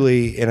haven't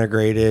truly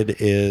integrated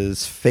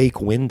is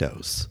fake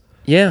windows.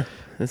 Yeah,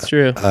 that's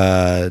true.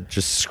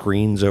 Just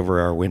screens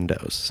over our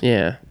windows.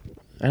 Yeah.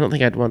 I don't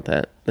think I'd want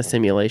that. The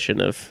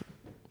simulation of...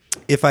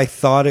 If I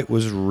thought it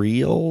was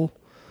real...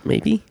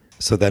 Maybe.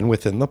 So then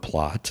within the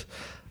plot,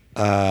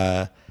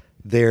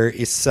 there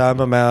is some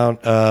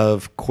amount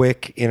of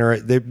quick...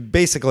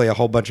 basically a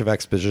whole bunch of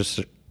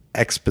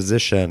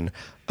exposition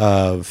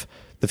of...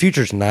 The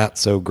future's not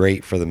so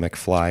great for the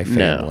McFly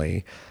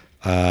family.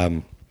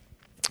 No.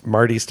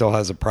 Marty still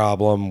has a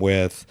problem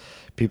with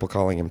people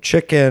calling him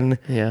chicken.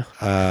 Yeah.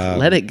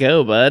 Let it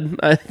go, bud.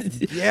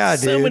 Yeah,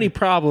 so dude. many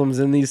problems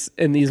in these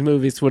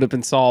movies would have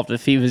been solved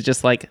if he was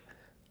just like,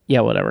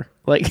 yeah, whatever.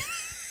 Like,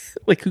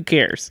 like who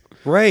cares?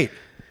 Right.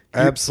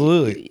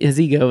 Absolutely.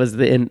 His ego was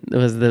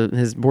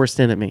his worst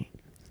enemy.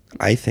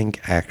 I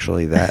think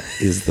actually that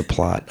is the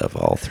plot of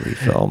all 3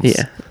 films.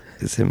 Yeah.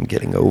 Is him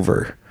getting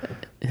over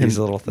these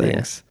little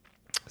things.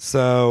 Yeah.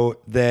 So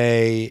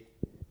they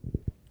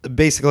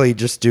basically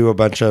just do a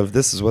bunch of,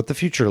 this is what the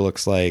future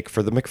looks like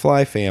for the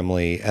McFly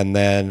family. And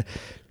then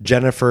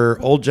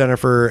old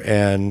Jennifer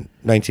and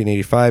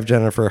 1985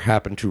 Jennifer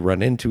happen to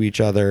run into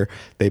each other.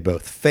 They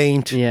both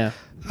faint. Yeah.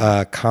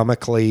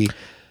 Comically.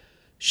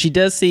 She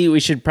does see, we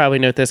should probably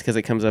note this because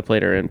it comes up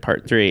later in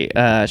part 3.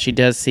 She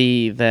does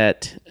see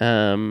that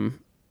when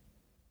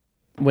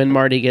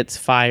Marty gets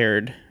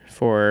fired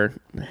for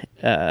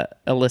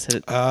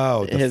illicit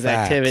Oh, the his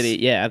fax. activity.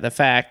 Yeah, the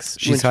fax.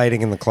 She's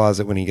hiding in the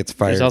closet when he gets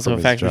fired. There's also from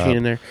a fax his job. machine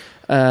in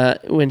there.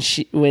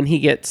 When he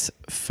gets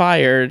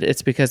fired,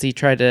 it's because he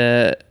tried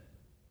to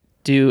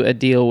do a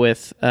deal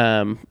with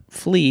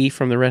Flea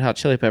from the Red Hot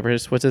Chili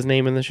Peppers. What's his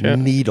name in the show?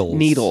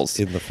 Needles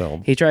in the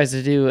film. He tries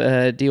to do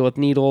a deal with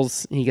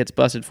Needles. He gets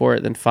busted for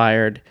it, then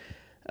fired.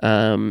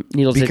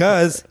 Needles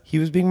Because he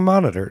was being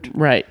monitored.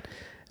 right.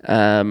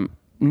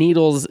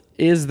 Needles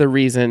is the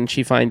reason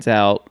she finds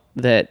out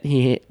that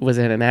he was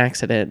in an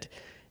accident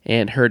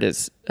and hurt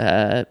his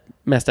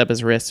messed up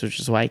his wrist, which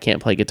is why he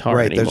can't play guitar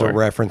Right, anymore. there's a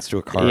reference to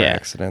a car Yeah.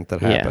 accident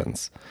that Yeah.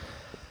 happens.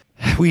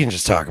 We can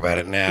just talk about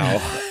it now.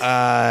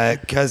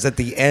 Because at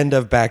the end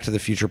of Back to the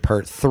Future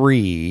Part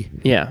 3,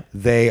 Yeah.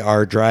 they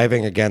are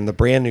driving again the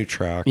brand new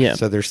truck. Yeah.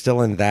 So they're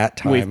still in that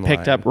timeline. We've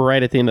picked up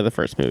right at the end of the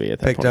first movie. At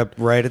that Picked point. up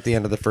right at the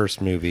end of the first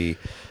movie.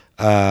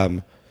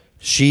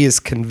 She is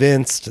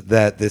convinced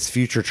that this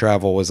future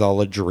travel was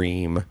all a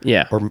dream.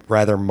 Yeah. Or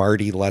rather,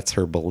 Marty lets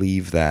her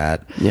believe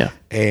that. Yeah.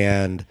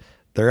 And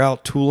they're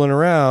out tooling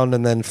around,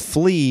 and then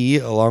Flea,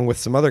 along with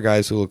some other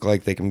guys who look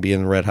like they can be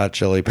in Red Hot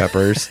Chili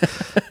Peppers,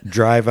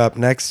 drive up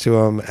next to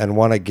him and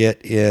want to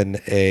get in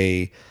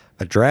a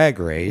drag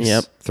race.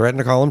 Yep. Threaten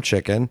to call him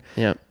chicken.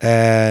 Yep.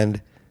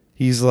 And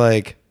he's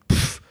like,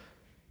 pff,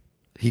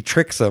 he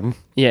tricks him.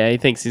 Yeah, he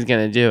thinks he's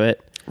gonna do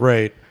it.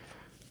 Right.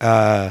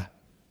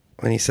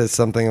 When he says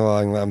something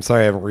along, I'm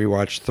sorry, I haven't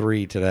rewatched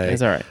 3 today.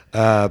 It's all right.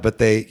 But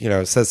they,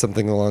 says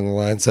something along the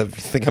lines of,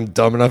 you think I'm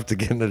dumb enough to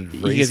get in a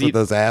race with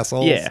those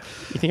assholes? Yeah.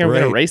 You think I'm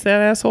gonna race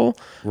that asshole?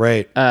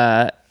 Right.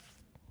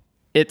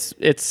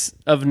 It's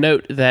of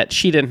note that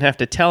she didn't have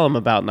to tell him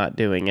about not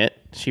doing it.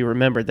 She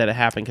remembered that it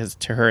happened because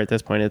to her at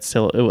this point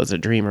it was a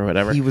dream or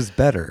whatever. He was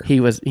better. He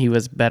was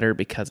better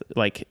because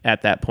like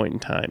at that point in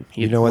time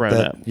he You know what grown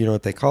up. You know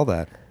what they call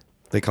that?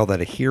 They call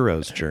that a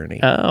hero's journey.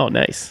 Oh,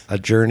 nice. A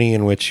journey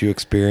in which you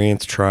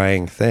experience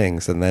trying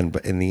things and then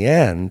in the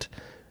end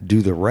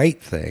do the right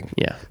thing.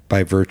 Yeah.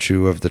 By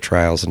virtue of the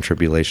trials and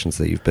tribulations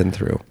that you've been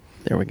through.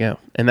 There we go.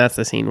 And that's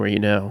the scene where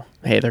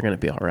hey, they're going to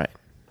be all right.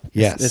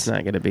 Yes. It's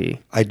not going to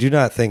be. I do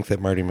not think that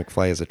Marty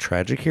McFly is a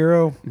tragic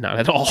hero. Not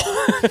at all.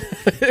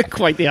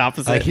 Quite the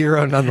opposite. A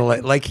hero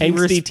nonetheless. Like he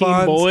Angsty teen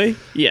responds boy?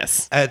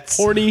 Yes.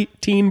 Horny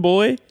teen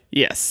boy?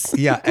 Yes.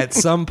 Yeah, at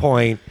some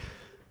point,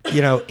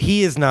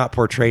 he is not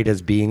portrayed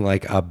as being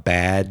like a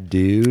bad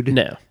dude.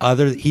 No.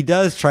 He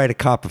does try to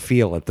cop a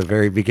feel at the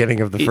very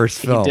beginning of the first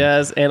film. He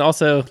does, and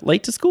also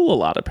late to school a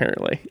lot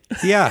apparently.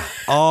 Yeah,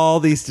 all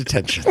these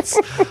detentions.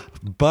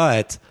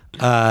 But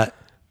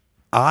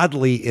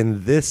oddly,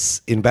 in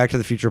Back to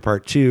the Future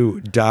Part 2,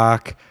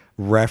 Doc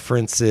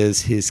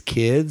references his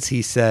kids.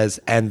 He says,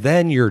 and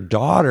then your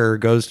daughter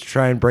goes to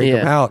try and break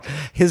him out.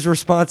 His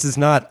response is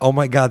not, oh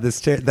my God,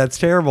 that's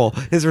terrible.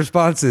 His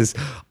response is,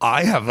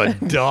 I have a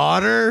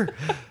daughter?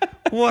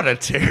 What a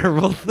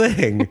terrible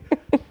thing.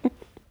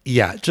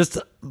 Yeah, just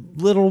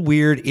little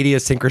weird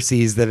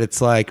idiosyncrasies that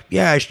it's like,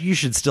 yeah, you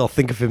should still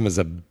think of him as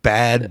a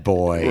bad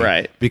boy.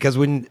 Right. Because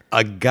when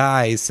a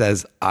guy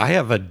says, I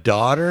have a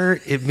daughter,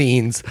 it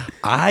means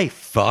I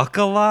fuck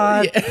a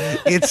lot. Yeah.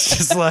 It's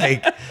just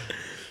like,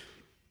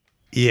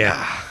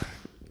 yeah.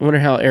 I wonder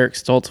how Eric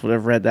Stoltz would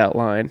have read that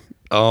line.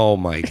 Oh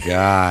my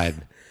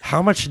God.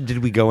 How much did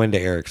we go into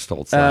Eric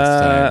Stoltz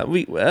last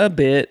time? A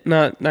bit.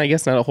 I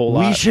guess not a whole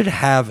lot. We should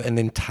have an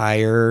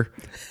entire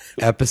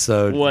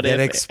episode that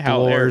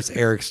explores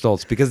Eric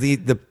Stoltz, because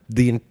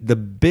the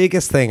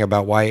biggest thing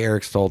about why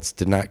Eric Stoltz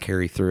did not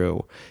carry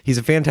through, he's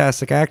a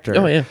fantastic actor.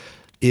 Oh yeah.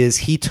 Is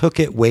he took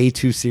it way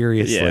too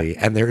seriously,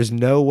 and there is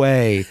no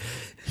way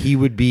he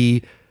would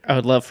be. I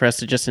would love for us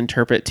to just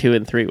interpret 2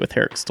 and 3 with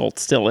Eric Stoltz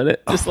still in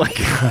it, just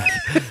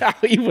how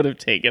he would have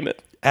taken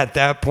it. At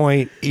that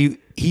point,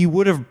 he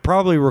would have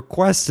probably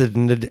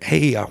requested,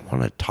 hey, I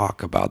want to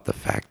talk about the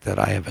fact that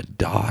I have a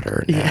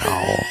daughter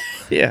now.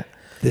 Yeah.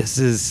 This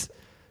is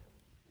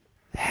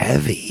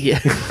heavy.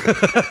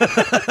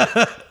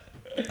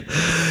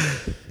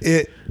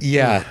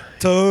 Yeah.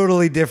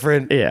 Totally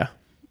different. Yeah.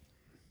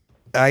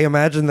 I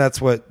imagine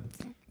that's what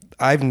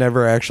I've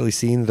never actually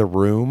seen The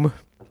Room.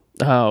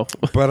 Oh.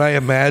 But I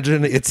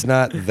imagine it's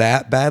not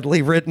that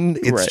badly written.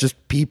 It's Right.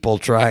 just people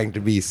trying to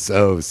be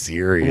so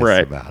serious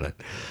about it.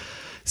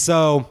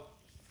 So,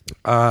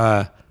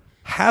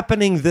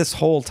 happening this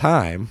whole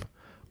time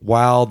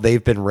while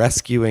they've been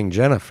rescuing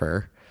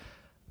Jennifer,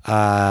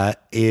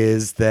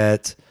 is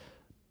that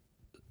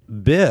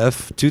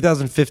Biff,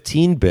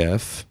 2015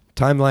 Biff,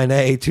 Timeline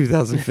A,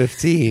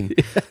 2015,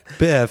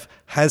 Biff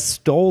has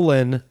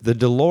stolen the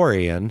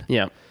DeLorean.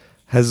 Yeah.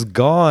 Has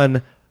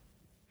gone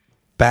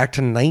back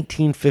to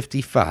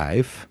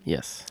 1955.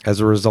 Yes. As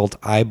a result,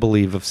 I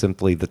believe, of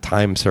simply the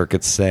time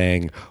circuits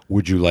saying,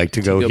 would you like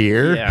to go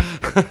here?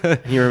 Yeah.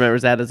 He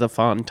remembers that as a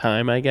fond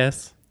time, I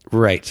guess.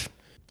 Right.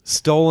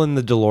 Stolen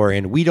the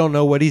DeLorean. We don't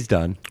know what he's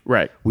done.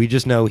 Right. We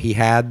just know he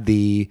had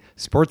the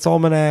sports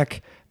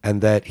almanac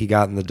and that he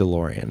got in the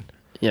DeLorean.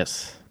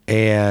 Yes.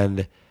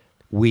 And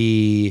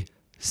we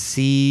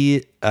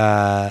see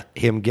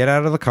him get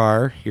out of the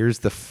car. Here's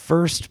the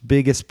first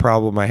biggest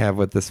problem I have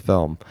with this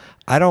film.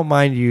 I don't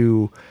mind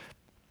you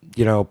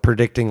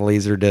predicting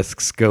laser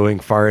discs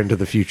going far into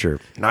the future.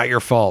 Not your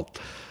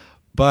fault.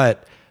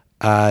 But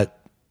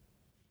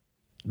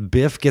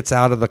Biff gets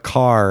out of the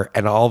car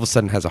and all of a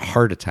sudden has a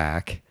heart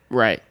attack.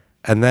 Right.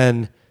 And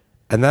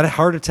that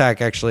heart attack,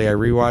 actually, I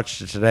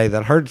rewatched it today.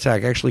 That heart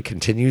attack actually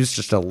continues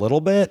just a little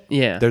bit.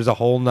 Yeah. There's a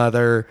whole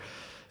nother...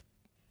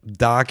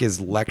 Doc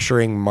is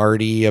lecturing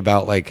Marty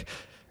about like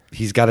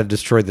he's got to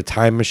destroy the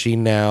time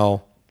machine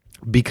now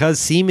because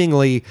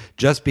seemingly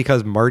just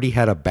because Marty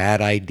had a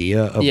bad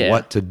idea of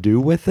what to do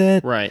with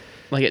it. Right.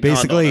 Like it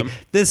basically, dawned on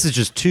him. this is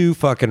just too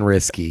fucking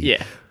risky.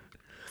 Yeah.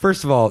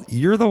 First of all,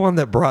 you're the one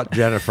that brought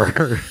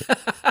Jennifer.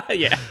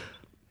 Yeah.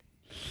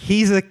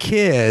 He's a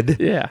kid.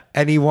 Yeah.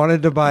 And he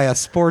wanted to buy a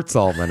sports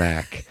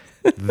almanac.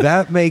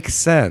 That makes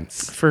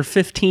sense. For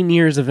 15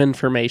 years of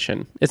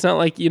information. It's not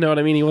like, you know what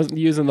I mean? He wasn't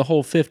using the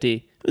whole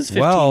 50. It was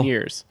 15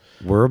 years.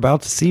 We're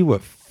about to see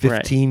what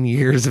 15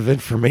 years of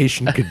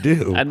information could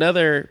do.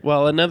 Another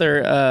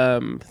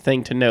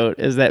thing to note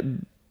is that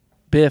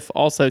Biff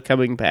also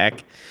coming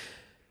back,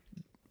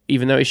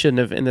 even though he shouldn't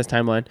have in this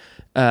timeline,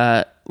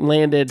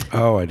 landed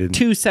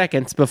 2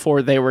 seconds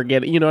before they were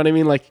getting, you know what I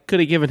mean? Like, could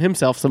have given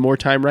himself some more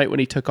time right when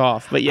he took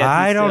off. But yeah,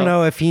 I don't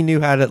know if he knew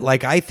how to,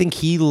 like, I think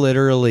he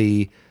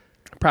literally...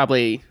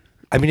 Probably...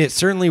 I mean, it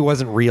certainly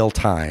wasn't real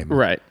time.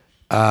 Right.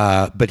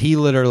 But he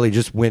literally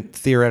just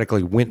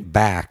theoretically went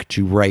back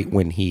to right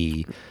when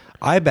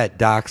I bet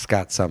Doc's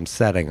got some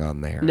setting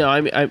on there. No,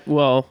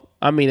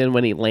 I mean,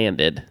 when he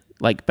landed,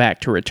 like back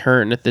to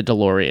return at the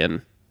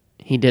DeLorean,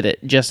 he did it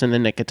just in the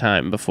nick of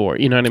time before.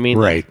 You know what I mean?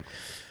 Right.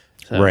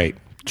 Right.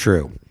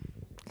 True.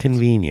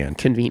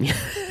 Convenient.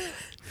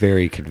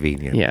 Very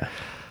convenient. Yeah.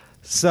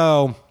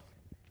 So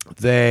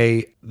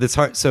the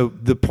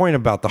point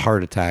about the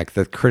heart attack,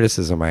 the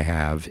criticism I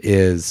have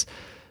is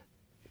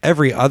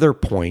every other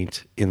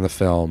point in the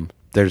film,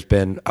 there's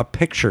been a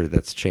picture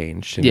that's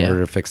changed in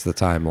order to fix the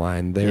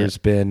timeline. There's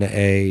been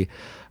a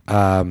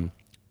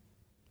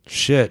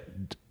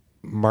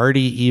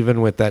Marty,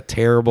 even with that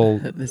terrible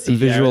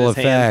visual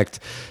effect,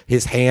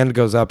 his hand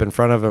goes up in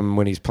front of him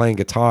when he's playing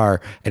guitar,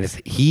 and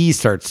he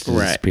starts to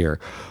disappear.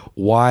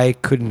 Why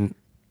couldn't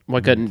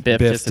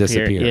Biff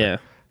disappear? Yeah.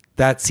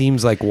 That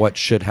seems like what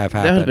should have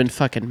happened. That would have been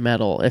fucking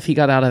metal if he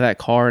got out of that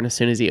car and as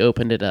soon as he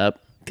opened it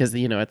up, because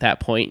at that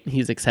point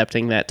he's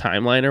accepting that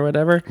timeline or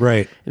whatever.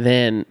 Right.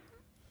 Then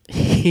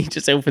he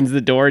just opens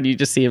the door and you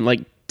just see him like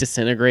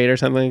disintegrate or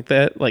something like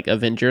that, like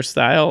Avenger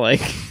style.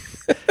 Like,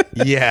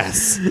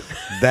 yes,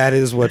 that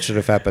is what should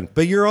have happened.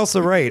 But you're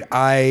also right.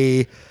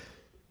 I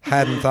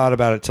hadn't thought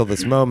about it till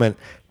this moment.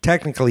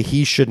 Technically,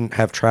 he shouldn't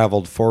have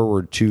traveled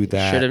forward to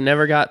that. Should have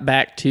never got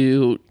back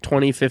to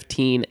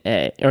 2015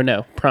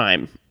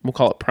 Prime. We'll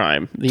call it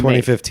Prime.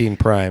 2015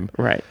 Prime.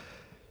 Right.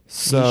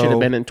 So he should have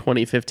been in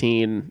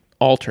 2015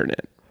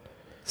 alternate.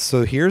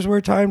 So here's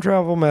where time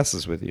travel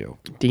messes with you.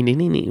 Ding, ding,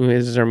 ding, ding.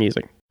 This is our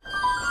music.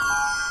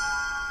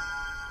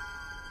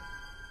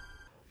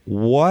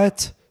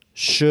 Let's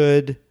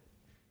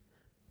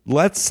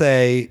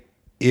say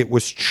it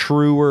was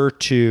truer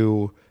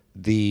to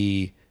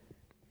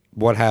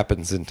what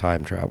happens in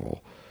time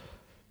travel.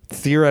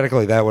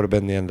 Theoretically, that would have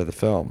been the end of the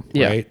film,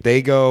 right?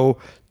 They go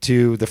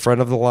to the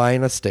front of the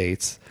line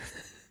estates,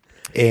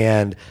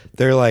 and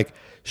they're like,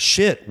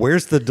 shit,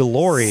 where's the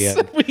DeLorean?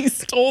 Somebody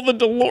stole the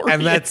DeLorean.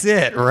 And that's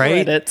it,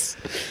 right? Credits.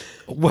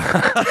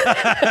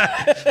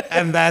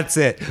 And that's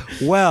it.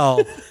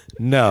 Well,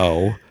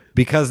 no,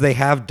 because they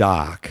have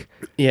Doc.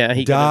 Yeah,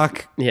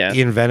 Doc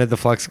invented the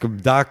flux.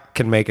 Doc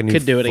can make a new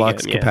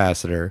flux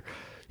capacitor.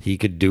 He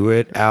could do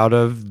it out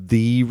of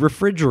the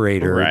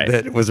refrigerator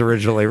that was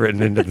originally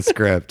written into the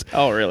script.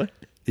 Oh, really?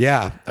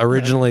 Yeah.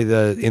 Originally,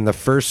 in the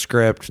first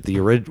script,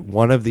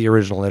 one of the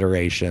original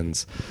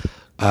iterations,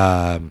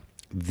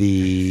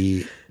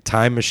 the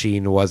time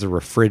machine was a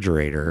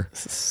refrigerator.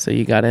 So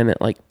you got in it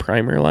like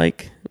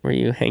Primer-like, where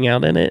you hang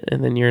out in it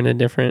and then you're in a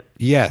different...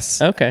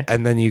 Yes. Okay.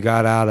 And then you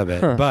got out of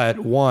it. Huh. But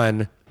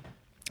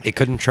it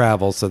couldn't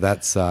travel, so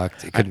that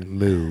sucked. It couldn't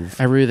move.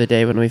 I rue the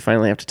day when we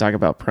finally have to talk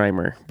about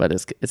Primer, but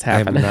it's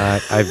happening.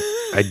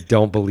 I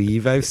don't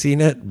believe I've seen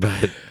it,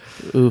 but...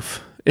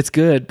 Oof. It's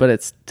good, but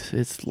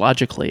it's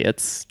logically,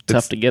 it's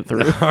tough to get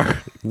through.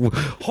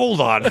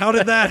 Hold on. How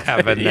did that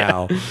happen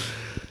now?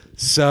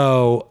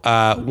 So,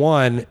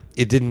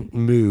 it didn't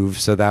move,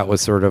 so that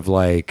was sort of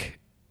like,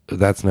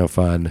 that's no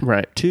fun.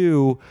 Right.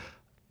 2,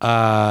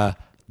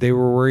 they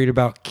were worried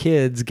about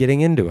kids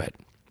getting into it.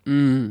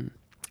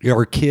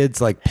 Or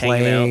kids like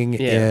playing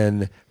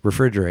in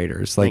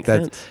refrigerators. Like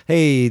that.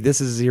 Hey,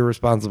 this is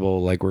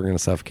irresponsible. Like, we're going to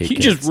suffocate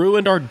kids. You just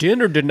ruined our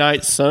dinner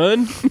tonight,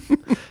 son.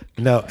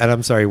 No, and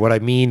I'm sorry. What I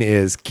mean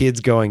is kids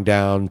going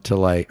down to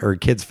or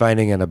kids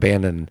finding an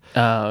abandoned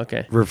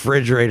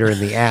refrigerator in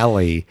the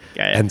alley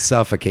and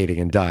suffocating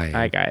and dying.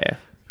 I got you.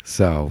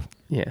 So,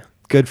 yeah.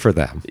 Good for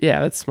them. Yeah,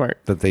 that's smart.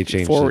 That they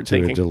changed it to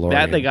a DeLorean.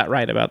 That they got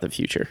right about the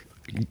future.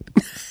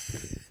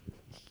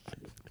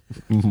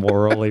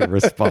 Morally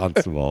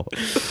responsible.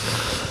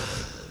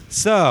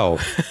 So,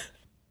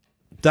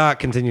 Doc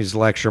continues to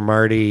lecture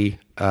Marty.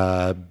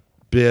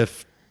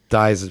 Biff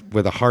dies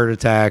with a heart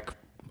attack,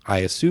 I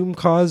assume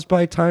caused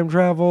by time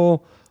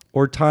travel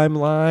or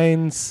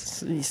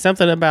timelines.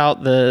 Something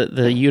about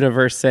the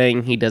universe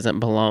saying he doesn't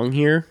belong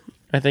here,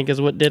 I think is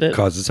what did it.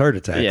 Causes heart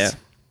attacks. Yeah.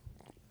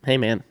 Hey,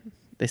 man.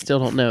 They still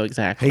don't know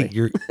exactly. Hey,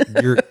 your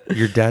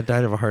dad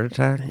died of a heart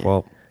attack?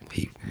 Well,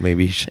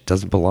 maybe he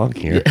doesn't belong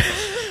here.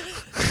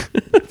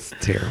 It's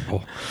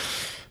terrible.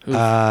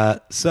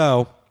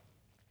 So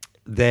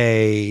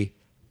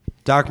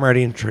Doc,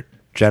 Marty, and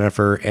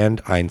Jennifer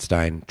and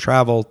Einstein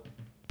travel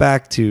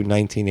back to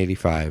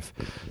 1985.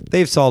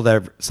 They've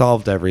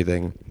solved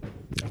everything.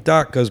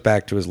 Doc goes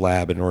back to his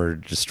lab in order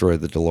to destroy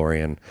the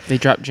DeLorean. They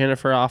drop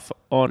Jennifer off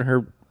on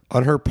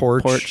her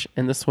porch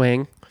in the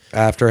swing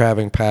after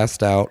having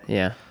passed out.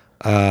 Yeah.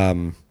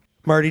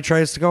 Marty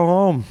tries to go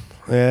home,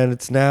 and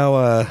it's now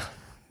a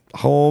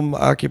home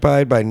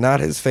occupied by not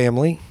his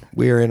family.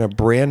 We are in a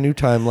brand new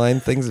timeline.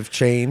 Things have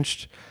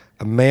changed.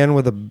 A man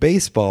with a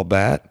baseball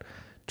bat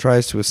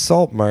tries to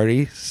assault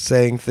Marty,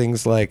 saying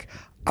things like,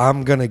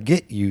 "I'm gonna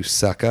get you,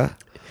 sucker,"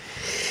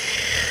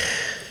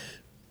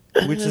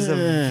 which is a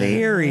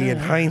very, in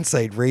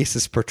hindsight,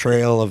 racist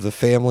portrayal of the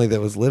family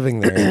that was living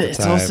there at the It's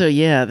time. also,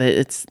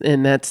 that's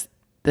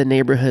the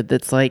neighborhood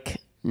that's like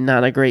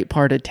not a great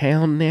part of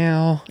town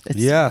now.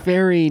 It's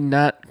very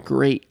not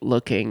great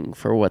looking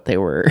for what they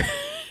were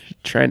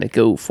trying to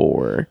go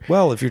for.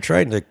 Well, if you're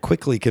trying to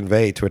quickly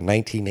convey to a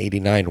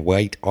 1989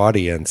 white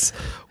audience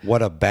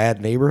what a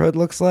bad neighborhood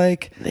looks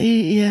like,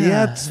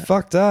 yeah, it's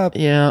fucked up.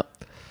 Yeah.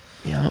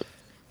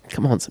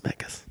 Come on,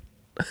 Zemeckis.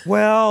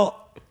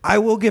 Well, I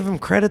will give him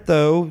credit,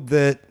 though,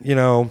 that,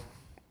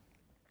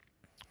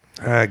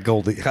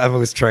 Goldie. I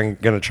was going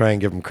to try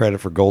and give him credit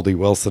for Goldie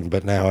Wilson,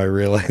 but now I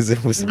realize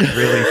it was a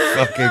really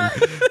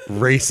fucking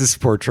racist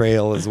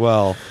portrayal as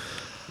well.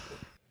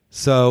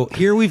 So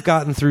here we've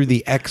gotten through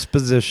the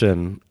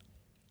exposition,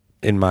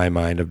 in my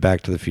mind, of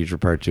Back to the Future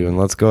Part 2, and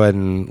let's go ahead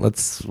and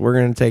we're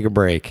going to take a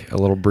break, a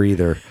little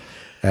breather,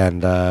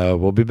 and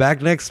we'll be back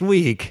next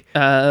week.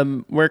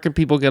 Where can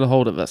people get a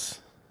hold of us?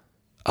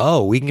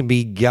 Oh, we can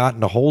be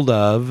gotten a hold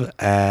of.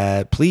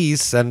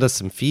 Please send us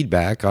some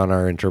feedback on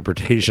our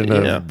interpretation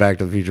of Back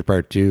to the Future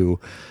Part 2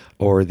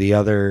 or the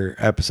other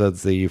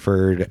episodes that you've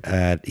heard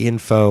at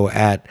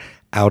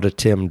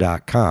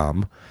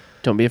info@outatim.com.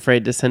 Don't be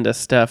afraid to send us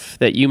stuff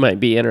that you might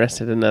be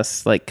interested in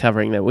us like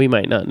covering that we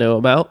might not know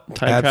about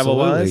time travel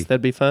wise.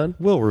 That'd be fun.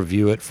 We'll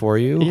review it for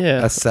you.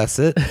 Yeah. Assess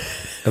it.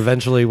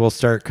 Eventually we'll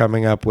start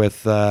coming up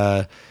with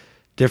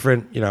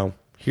different,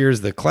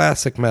 here's the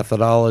classic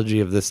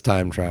methodology of this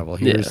time travel.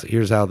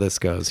 Here's how this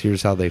goes.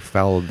 Here's how they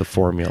followed the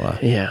formula.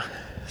 Yeah.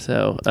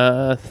 So,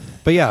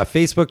 but yeah,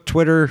 Facebook,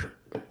 Twitter,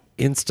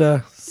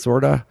 Insta,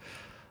 sorta.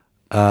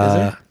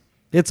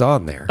 It's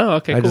on there. Oh,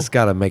 okay, I cool. just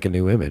got to make a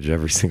new image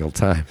every single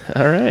time.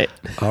 All right.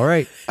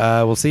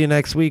 We'll see you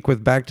next week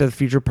with Back to the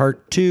Future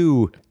Part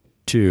 2.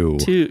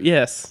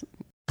 Yes.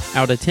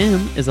 Out of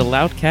Tim is a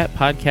Loudcat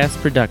podcast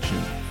production.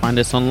 Find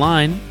us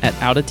online at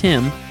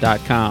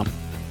outatim.com.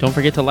 Don't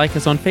forget to like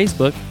us on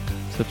Facebook,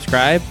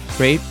 subscribe,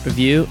 rate,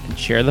 review, and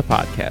share the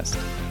podcast.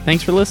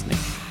 Thanks for listening.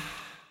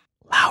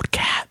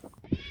 Loudcat.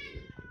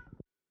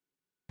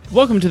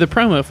 Welcome to the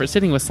promo for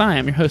Sitting with Cy.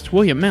 I'm your host,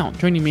 William Mount.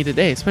 Joining me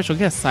today, special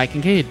guest, Cy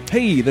Kincaid.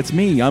 Hey, that's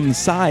me. I'm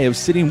Cy of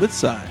Sitting with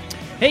Cy.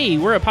 Hey,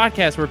 we're a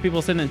podcast where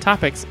people send in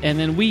topics and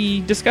then we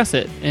discuss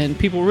it. And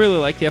people really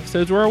like the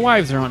episodes where our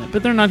wives are on it,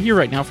 but they're not here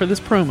right now for this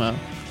promo.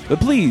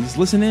 But please,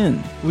 listen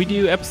in. We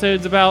do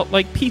episodes about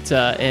like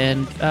pizza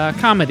and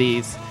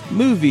comedies.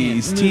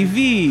 Movies,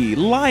 TV,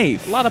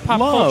 life. A lot of pop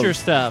culture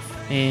stuff.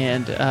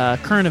 And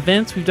current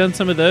events. We've done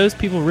some of those.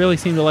 People really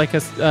seem to like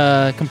us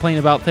complain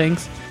about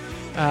things.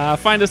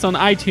 Find us on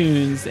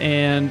iTunes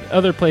and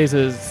other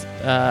places.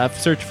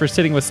 Search for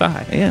Sitting with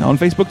Cy. Yeah, on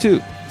Facebook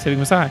too. Sitting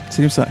with Cy.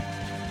 Sitting with Cy.